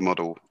 3D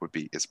model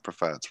is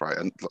preferred, right?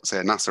 And let's say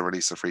a NASA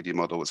release a 3D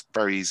model, it's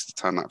very easy to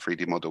turn that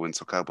 3D model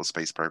into a Kerbal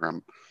Space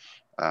Program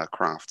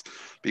craft.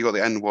 But you got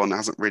the N1,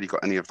 hasn't really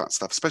got any of that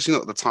stuff, especially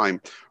not at the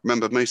time.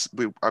 Remember,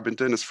 I've been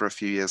doing this for a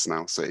few years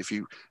now. So if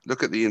you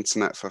look at the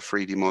internet for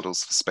 3D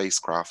models for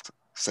spacecraft,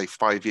 say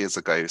 5 years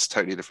ago, it's a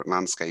totally different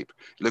landscape.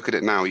 Look at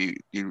it now. You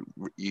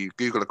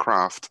Google a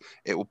craft,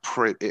 it'll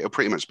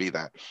pretty much be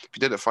there. If you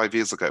did it 5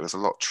 years ago, it was a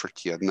lot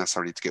trickier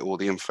necessarily to get all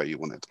the info you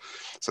wanted.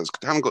 So you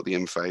haven't got the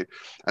info,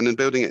 and then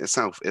building it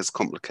itself is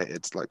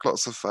complicated. Like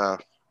lots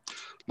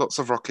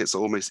of rockets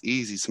are almost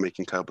easy to make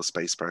in Kerbal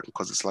Space Program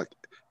because it's like,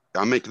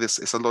 I make this,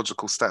 it's a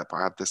logical step.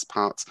 I add this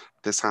part,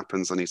 this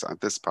happens, I need to add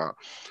this part.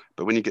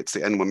 But when you get to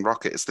the N1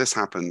 rocket, it's this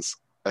happens.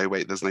 Oh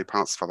wait, there's no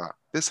parts for that.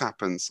 This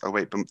happens. Oh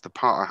wait, but the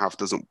part I have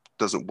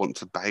doesn't want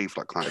to behave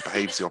like that. It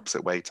behaves the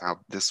opposite way to how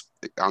this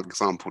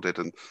example did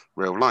in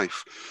real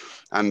life.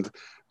 And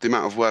the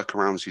amount of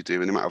workarounds you do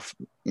and the amount of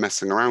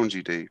messing around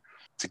you do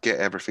to get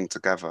everything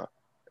together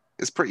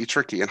is pretty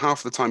tricky. And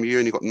half the time you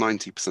only got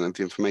 90% of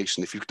the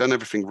information. If you've done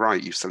everything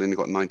right, you've still only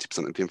got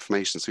 90% of the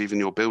information. So even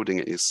you're building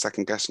it, you're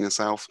second guessing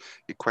yourself,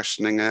 you're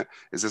questioning it.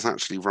 Is this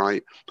actually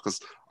right? Because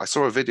I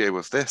saw a video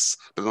of this,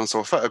 but then I saw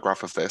a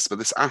photograph of this, but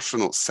this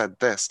astronaut said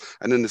this.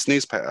 And in this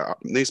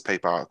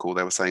newspaper article,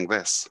 they were saying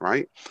this,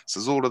 right? So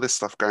there's all of this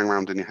stuff going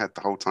around in your head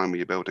the whole time when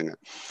you're building it.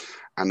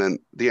 And then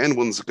the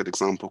N1's a good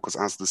example because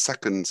as the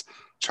second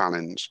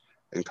challenge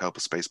in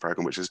Kerbal Space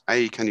Program, which is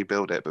A, can you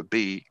build it? But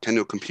B, can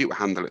your computer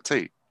handle it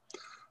too?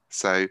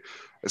 So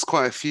there's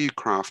quite a few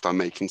craft I'm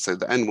making. So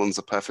the N1's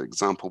a perfect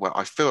example where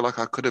I feel like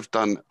I could have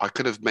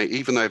made,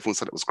 even though everyone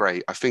said it was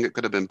great, I think it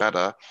could have been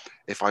better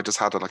if I just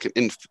had an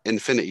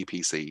Infinity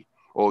PC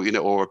or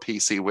a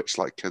PC which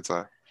could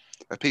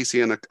a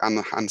PC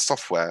and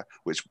software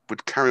which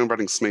would carry on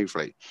running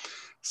smoothly.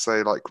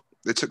 So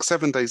it took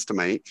 7 days to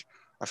make.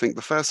 I think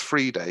the first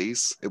 3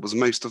 days, it was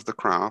most of the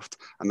craft,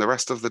 and the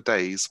rest of the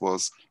days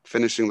was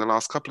finishing the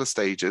last couple of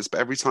stages.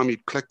 But every time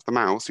you'd click the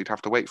mouse, you'd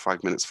have to wait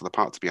 5 minutes for the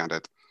part to be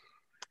added.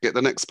 Get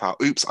the next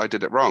part. Oops, I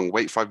did it wrong.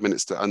 Wait 5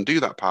 minutes to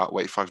undo that part.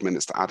 Wait 5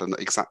 minutes to add an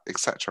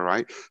etc.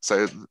 Right.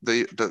 So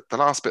the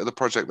last bit of the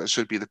project that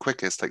should be the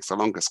quickest takes the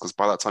longest because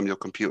by that time your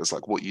computer's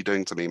like, "What are you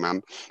doing to me,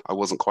 man?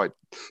 The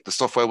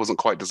software wasn't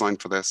quite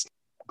designed for this.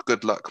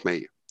 Good luck,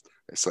 mate."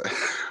 So,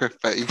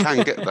 but you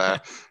can get there.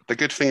 The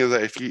good thing is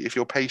that if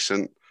you're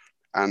patient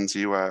and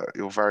you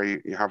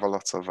have a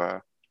lot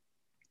of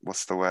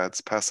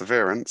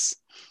perseverance,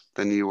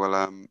 then you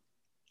will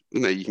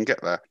you can get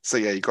there. So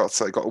yeah, you got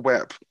to weigh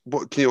up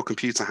what can your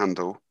computer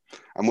handle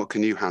and what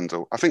can you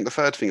handle. I think the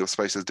third thing you're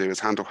supposed to do is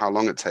handle how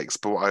long it takes.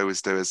 But what I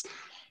always do is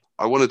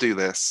I want to do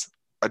this.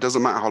 It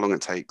doesn't matter how long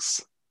it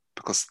takes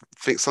because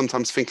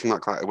sometimes thinking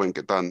like that, it won't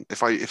get done.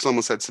 If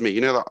someone said to me,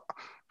 that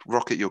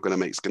rocket you're going to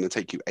make is going to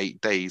take you 8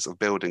 days of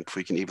building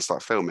before you can even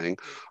start filming,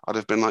 I'd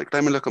have been like,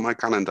 let me look at my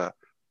calendar.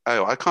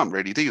 Oh, I can't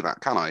really do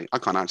that, can I? I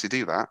can't actually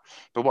do that.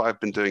 But what I've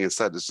been doing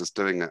instead is just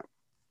doing it.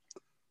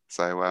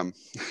 So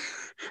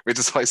which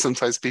is why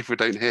sometimes people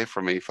don't hear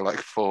from me for like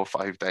 4 or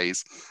 5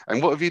 days.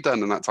 And what have you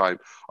done in that time?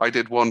 I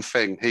did one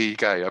thing. Here you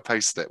go. I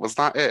posted it. Was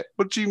that it?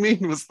 What do you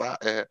mean? Was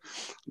that it?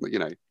 You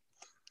know.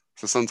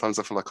 So sometimes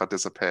I feel like I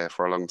disappear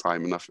for a long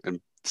time, and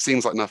it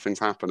seems like nothing's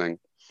happening.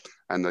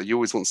 And you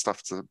always want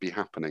stuff to be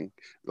happening.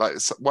 Like,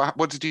 so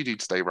what did you do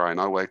today, Ryan?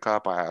 I woke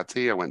up, I had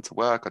tea, I went to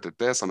work, I did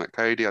this, I met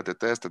Cody, I did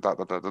this, did that,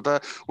 da, da, da, da.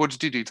 What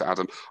did you do to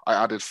Adam? I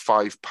added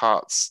 5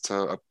 parts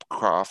to a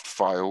craft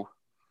file.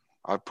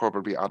 I'd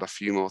probably add a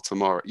few more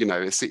tomorrow. You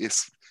know, it's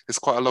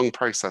quite a long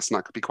process, and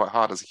that could be quite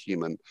hard as a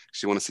human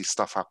because you want to see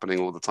stuff happening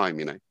all the time,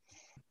 you know.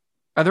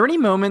 Are there any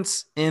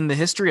moments in the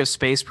history of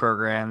space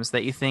programs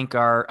that you think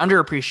are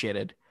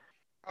underappreciated?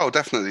 Oh,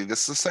 definitely.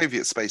 This is the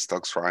Soviet space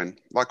dogs, Ryan.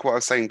 Like what I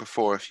was saying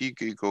before, if you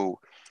Google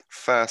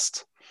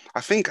first,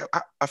 I think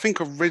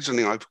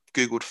originally I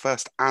Googled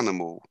first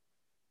animal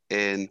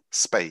in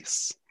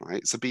space,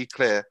 right? So be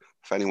clear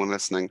for anyone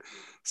listening,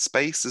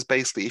 space is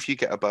basically if you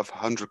get above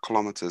 100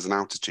 kilometers in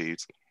altitude,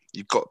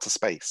 you've got to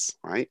space,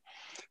 right?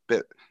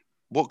 But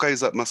what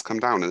goes up must come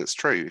down, and it's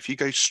true. If you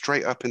go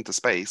straight up into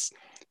space,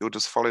 you'll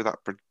just follow that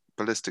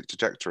ballistic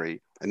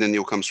trajectory, and then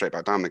you'll come straight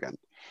back down again.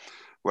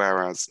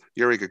 Whereas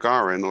Yuri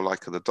Gagarin or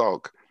Laika the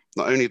dog,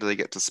 not only do they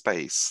get to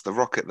space, the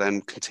rocket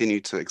then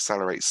continued to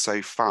accelerate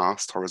so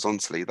fast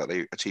horizontally that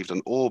they achieved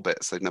an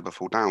orbit, so they'd never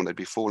fall down. They'd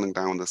be falling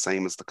down the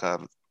same as the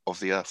curve of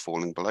the Earth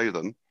falling below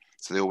them.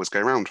 So they always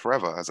go around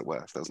forever, as it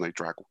were, if there's no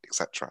drag,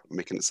 etc.,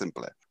 making it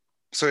simpler.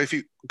 So if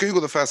you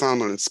Google the first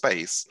animal in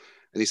space,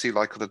 and you see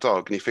Laika the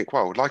dog, and you think,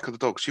 wow, Laika the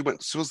dog, she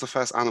was the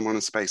first animal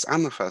in space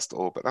and the first to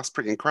orbit. That's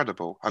pretty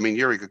incredible. I mean,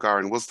 Yuri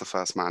Gagarin was the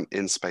first man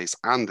in space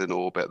and in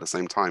orbit at the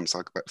same time,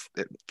 so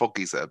it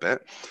foggies it a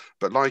bit.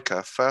 But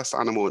Laika, first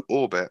animal in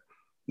orbit,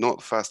 not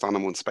the first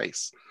animal in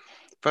space.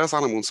 First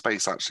animal in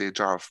space, actually, a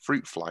jar of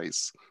fruit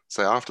flies.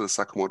 So after the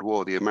Second World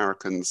War, the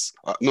Americans,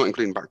 not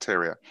including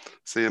bacteria,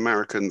 so the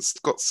Americans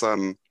got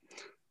some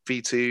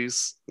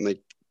V2s and they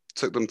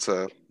took them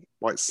to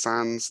White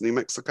Sands, New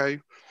Mexico,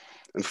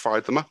 and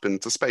fired them up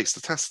into space to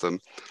test them.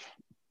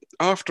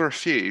 After a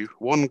few,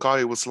 one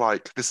guy was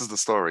like, this is the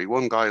story.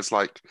 One guy is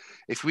like,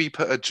 if we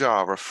put a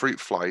jar of fruit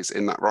flies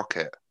in that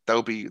rocket,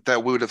 we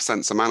would have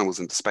sent some animals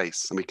into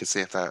space and we can see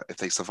if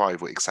they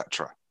survive,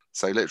 etc.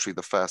 So literally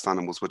the first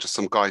animals were just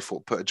some guy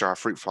thought put a jar of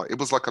fruit flies. It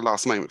was like a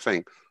last moment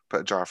thing, put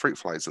a jar of fruit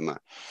flies in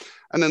there.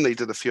 And then they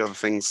did a few other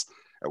things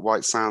at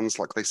White Sands,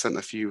 like they sent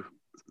a few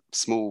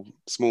small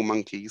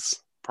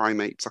monkeys,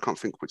 primates, I can't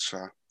think which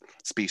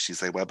species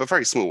they were, but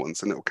very small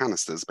ones in little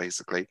canisters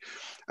basically.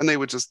 And they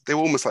were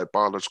almost like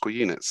biological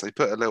units. They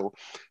put a little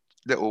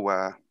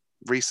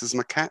Reese's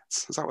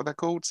maquettes, is that what they're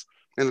called?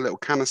 In a little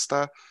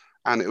canister.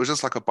 And it was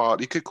just like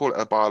you could call it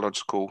a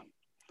biological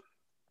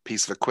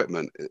piece of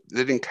equipment.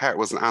 They didn't care it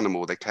was an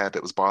animal, they cared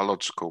it was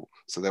biological.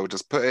 So they would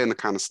just put it in a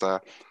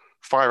canister,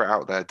 fire it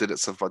out there. Did it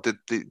survive? Did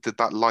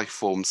that life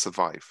form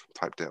survive?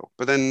 Type deal.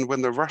 But then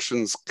when the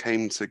Russians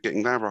came to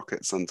getting their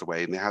rockets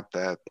underway and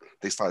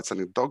they started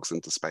sending dogs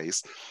into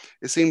space,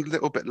 it seemed a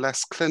little bit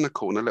less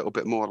clinical and a little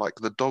bit more like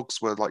the dogs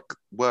were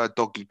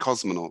doggy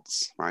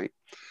cosmonauts, right?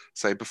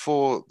 So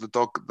before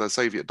the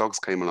Soviet dogs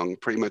came along,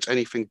 pretty much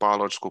anything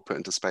biological put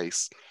into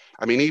space,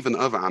 I mean, even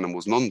other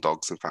animals,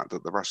 non-dogs, in fact,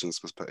 that the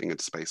Russians was putting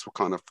into space were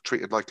kind of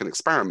treated like an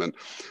experiment.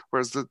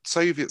 Whereas the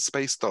Soviet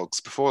space dogs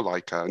before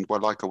Laika, and where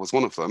Laika was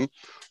one of them,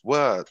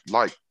 were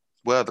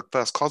the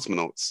first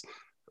cosmonauts.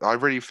 I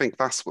really think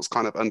that's what's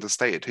kind of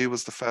understated. Who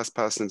was the first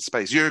person in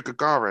space? Yuri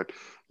Gagarin.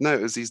 No,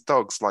 it was these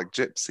dogs like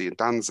Gypsy and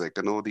Danzig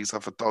and all these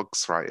other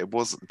dogs, right?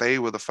 They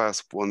were the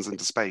first ones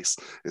into space.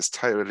 It's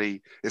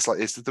the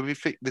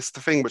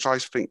thing which I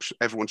think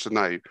everyone should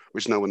know,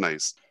 which no one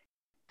knows.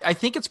 I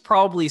think it's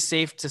probably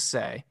safe to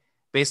say,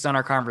 based on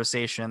our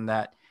conversation,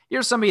 that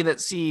you're somebody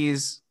that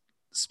sees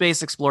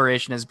space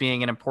exploration as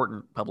being an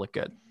important public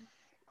good.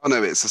 Oh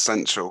no, it's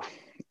essential.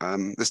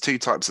 There's 2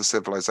 types of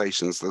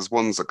civilizations. There's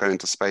ones that go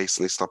into space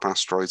and they stop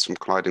asteroids from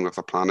colliding with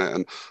the planet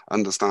and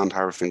understand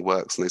how everything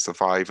works and they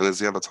survive. And there's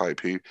the other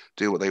type who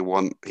do what they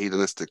want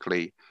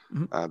hedonistically.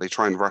 Mm-hmm. They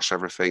try and rush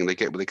everything. They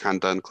get what they can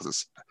done because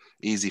it's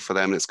easy for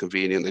them and it's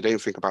convenient. They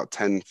don't think about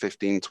 10,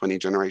 15, 20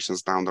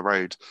 generations down the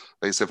road.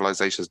 Those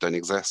civilizations don't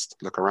exist.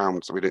 Look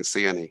around, so we don't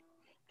see any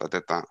that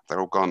did that. They're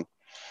all gone.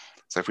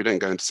 So if we don't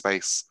go into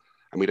space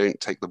and we don't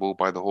take the bull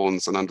by the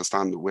horns and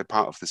understand that we're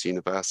part of this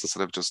universe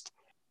instead of just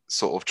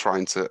sort of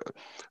trying to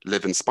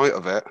live in spite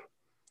of it.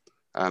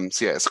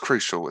 So yeah, it's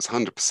crucial. It's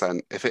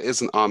 100%. If it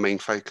isn't our main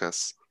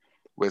focus,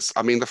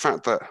 the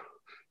fact that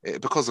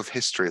because of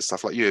history and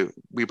stuff like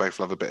we both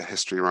love a bit of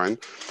history, Ryan.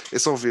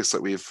 It's obvious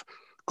that we've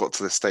got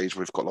to this stage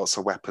where we've got lots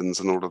of weapons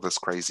and all of this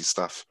crazy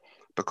stuff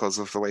because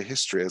of the way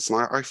history is.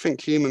 And I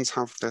think humans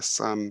have this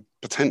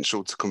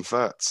potential to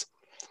convert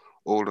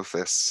all of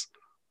this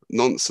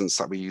nonsense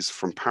that we use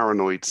from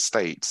paranoid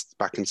states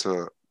back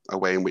into a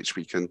way in which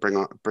we can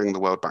bring the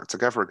world back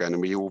together again,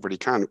 and we already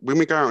can. When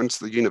we go out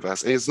into the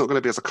universe, it's not going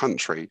to be as a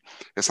country,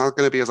 it's not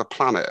going to be as a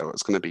planet, or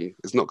it's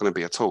not going to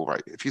be at all,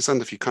 right? If you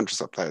send a few countries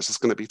up there, it's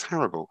just going to be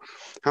terrible.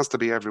 It has to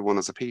be everyone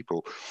as a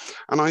people.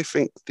 And I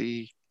think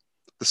the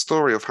the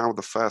story of how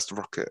the first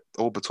rocket,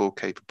 orbital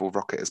capable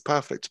rocket, is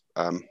perfect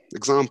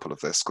example of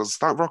this, because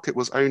that rocket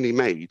was only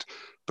made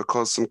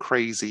because some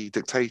crazy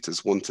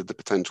dictators wanted the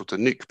potential to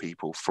nuke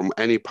people from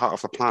any part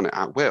of the planet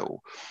at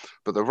will.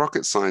 But the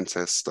rocket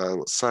scientist,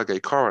 Sergei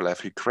Korolev,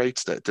 who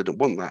created it, didn't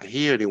want that.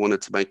 He only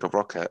wanted to make a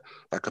rocket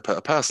that could put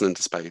a person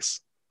into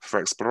space for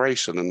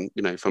exploration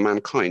and, for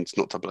mankind,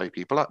 not to blow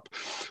people up.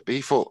 But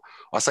he thought,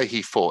 I say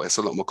he thought, it's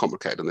a lot more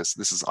complicated than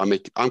this.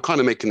 I'm kind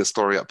of making the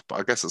story up, but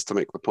I guess it's to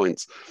make the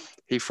points.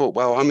 He thought,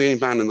 well, I'm the only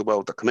man in the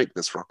world that can make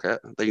this rocket.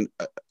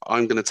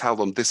 I'm going to tell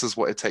them this is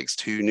what it takes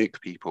to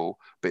nuke people,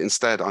 but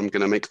instead I'm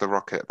going to make the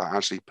rocket that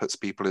actually puts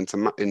people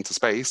into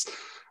space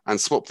and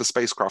swap the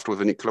spacecraft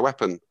with a nuclear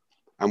weapon.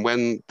 And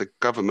when the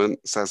government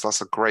says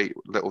that's a great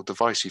little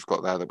device you've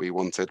got there that we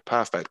wanted,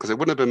 perfect, because it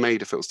wouldn't have been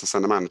made if it was to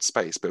send a man into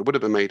space, but it would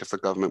have been made if the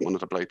government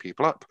wanted to blow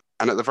people up.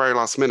 And at the very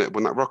last minute,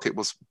 when that rocket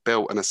was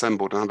built and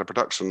assembled and had a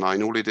production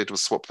line, all he did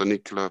was swap the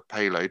nuclear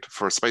payload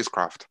for a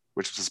spacecraft,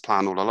 which was his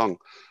plan all along.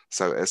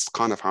 So it's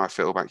kind of how I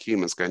feel about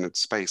humans going into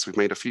space. We've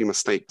made a few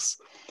mistakes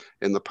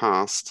in the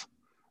past,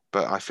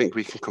 but I think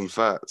we can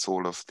convert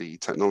all of the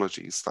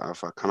technologies that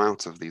have come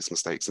out of these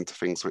mistakes into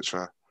things which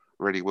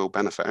really will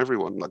benefit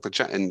everyone, like the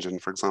jet engine,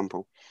 for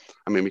example.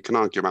 I mean, we can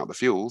argue about the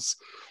fuels,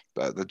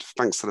 but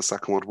thanks to the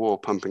Second World War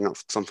pumping up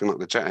something like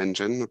the jet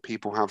engine,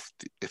 people have,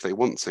 if they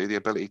want to, the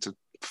ability to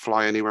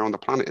fly anywhere on the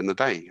planet in the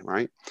day,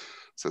 right?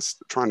 So it's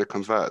trying to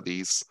convert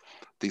these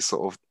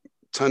sort of,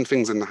 turn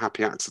things into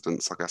happy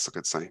accidents, I guess I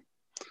could say.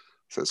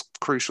 So it's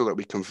crucial that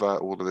we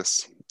convert all of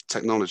this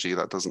technology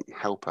that doesn't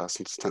help us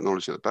into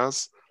technology that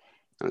does.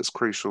 And it's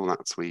crucial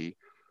that we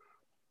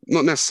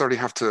not necessarily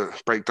have to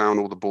break down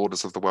all the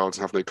borders of the world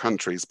and have no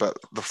countries, but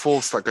the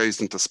force that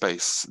goes into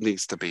space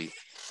needs to be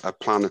a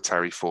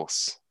planetary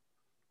force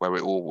where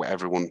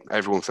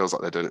everyone feels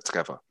like they're doing it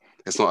together.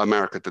 It's not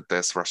America did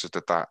this, Russia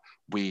did that.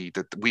 We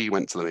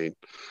went to the moon.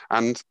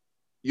 And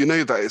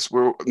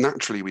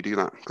naturally we do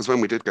that, because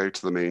when we did go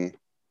to the moon,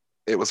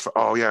 it was for,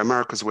 oh yeah,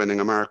 America's winning,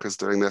 America's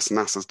doing this,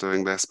 NASA's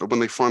doing this. But when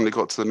they finally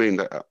got to the moon,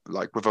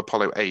 like with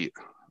Apollo 8,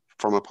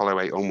 from Apollo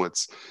 8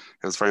 onwards,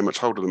 it was very much,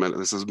 hold on a minute,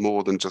 this is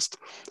more than just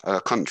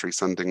a country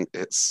sending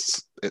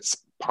its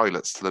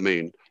pilots to the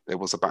moon. It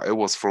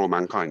was for all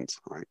mankind,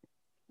 right?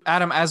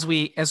 Adam, as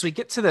we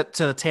get to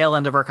the tail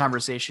end of our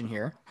conversation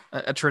here,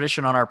 a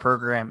tradition on our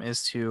program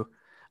is to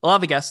allow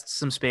the guests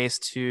some space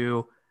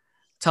to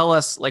tell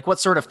us like what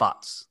sort of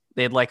thoughts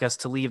they'd like us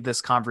to leave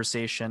this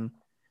conversation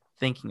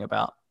thinking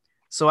about.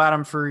 So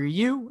Adam, for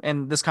you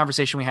and this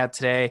conversation we had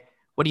today,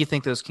 what do you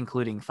think those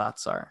concluding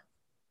thoughts are?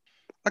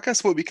 I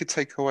guess what we could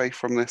take away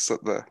from this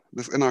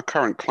in our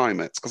current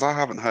climate, because I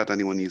haven't heard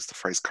anyone use the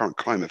phrase current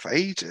climate for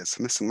ages,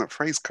 missing that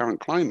phrase current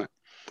climate.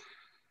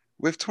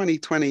 With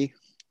 2020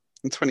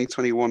 and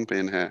 2021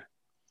 being here,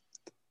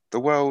 the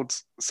world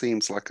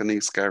seems like a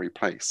new scary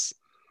place.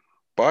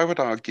 But I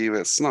would argue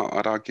it's not.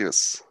 I'd argue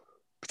it's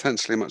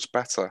potentially much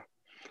better.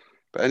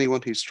 But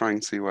anyone who's trying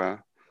to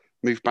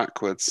move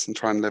backwards and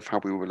try and live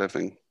how we were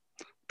living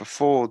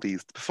before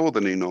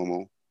the new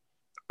normal,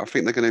 I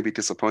think they're going to be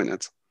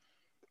disappointed.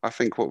 I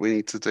think what we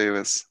need to do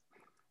is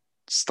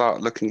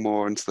start looking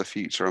more into the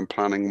future and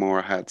planning more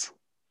ahead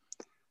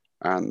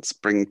and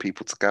bring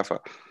people together.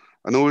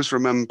 And always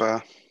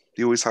remember,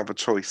 you always have a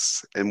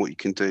choice in what you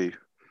can do.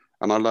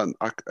 And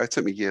it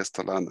took me years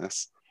to learn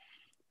this.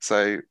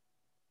 So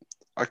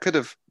I could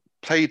have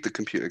played the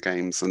computer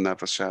games and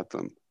never shared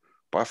them.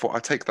 But I thought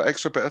I'd take that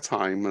extra bit of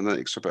time and an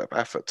extra bit of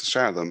effort to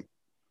share them,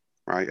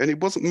 right? And it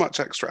wasn't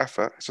much extra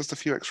effort. It's just a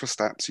few extra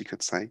steps, you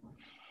could say.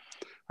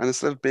 And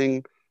instead of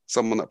being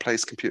someone that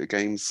plays computer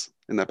games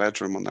in their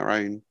bedroom on their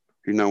own,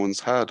 who no one's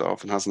heard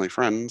of and has no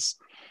friends,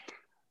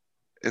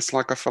 it's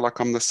like I feel like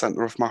I'm the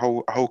center of my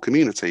whole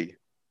community,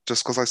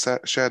 just because I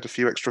shared a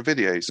few extra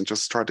videos and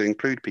just tried to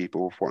include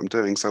people with what I'm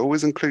doing. So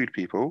always include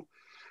people.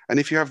 And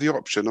if you have the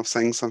option of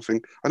saying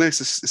something, I know it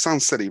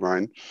sounds silly,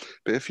 Ryan,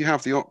 but if you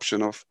have the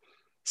option of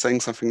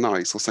saying something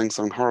nice or saying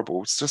something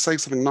horrible, just say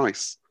something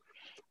nice.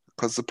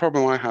 Because the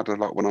problem I had a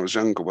lot when I was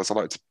younger was I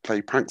liked to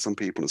play pranks on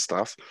people and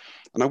stuff.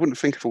 And I wouldn't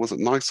think if it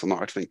wasn't nice or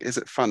not. I'd think, is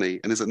it funny?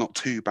 And is it not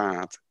too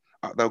bad?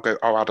 They'll go,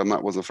 oh, Adam,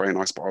 that wasn't very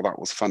nice, but oh, that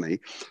was funny.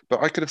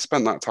 But I could have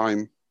spent that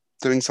time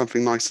doing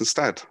something nice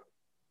instead.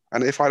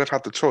 And if I'd have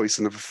had the choice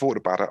and have thought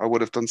about it, I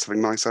would have done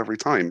something nice every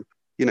time.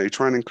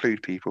 Try and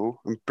include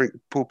people and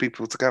pull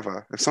people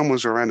together. If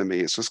someone's your enemy,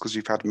 it's just because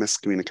you've had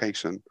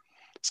miscommunication.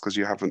 It's because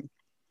you haven't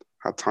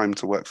had time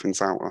to work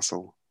things out, that's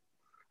all.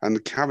 And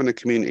having a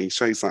community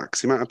shows that,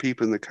 because the amount of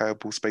people in the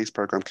Kerbal Space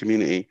Program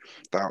community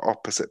that are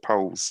opposite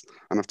poles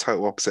and have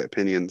total opposite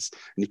opinions,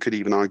 and you could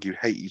even argue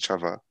hate each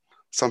other,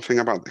 something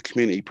about the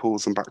community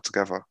pulls them back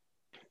together.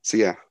 So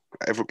yeah,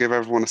 give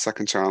everyone a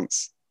second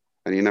chance,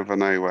 and you never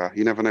know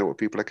what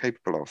people are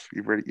capable of.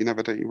 You really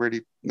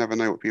never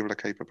know what people are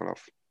capable of.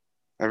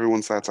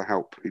 Everyone's there to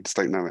help. You just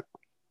don't know it.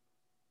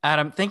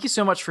 Adam, thank you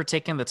so much for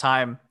taking the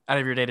time out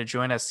of your day to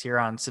join us here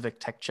on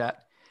Civic Tech Chat.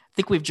 I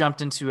think we've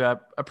jumped into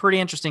a pretty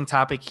interesting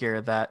topic here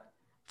that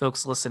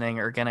folks listening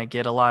are going to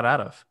get a lot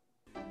out of.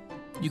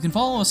 You can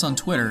follow us on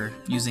Twitter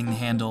using the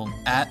handle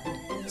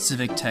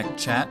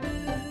 @CivicTechChat,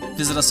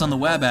 visit us on the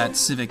web at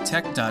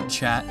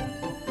civictech.chat,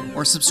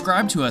 or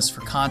subscribe to us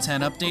for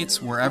content updates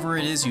wherever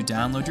it is you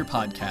download your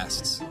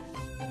podcasts.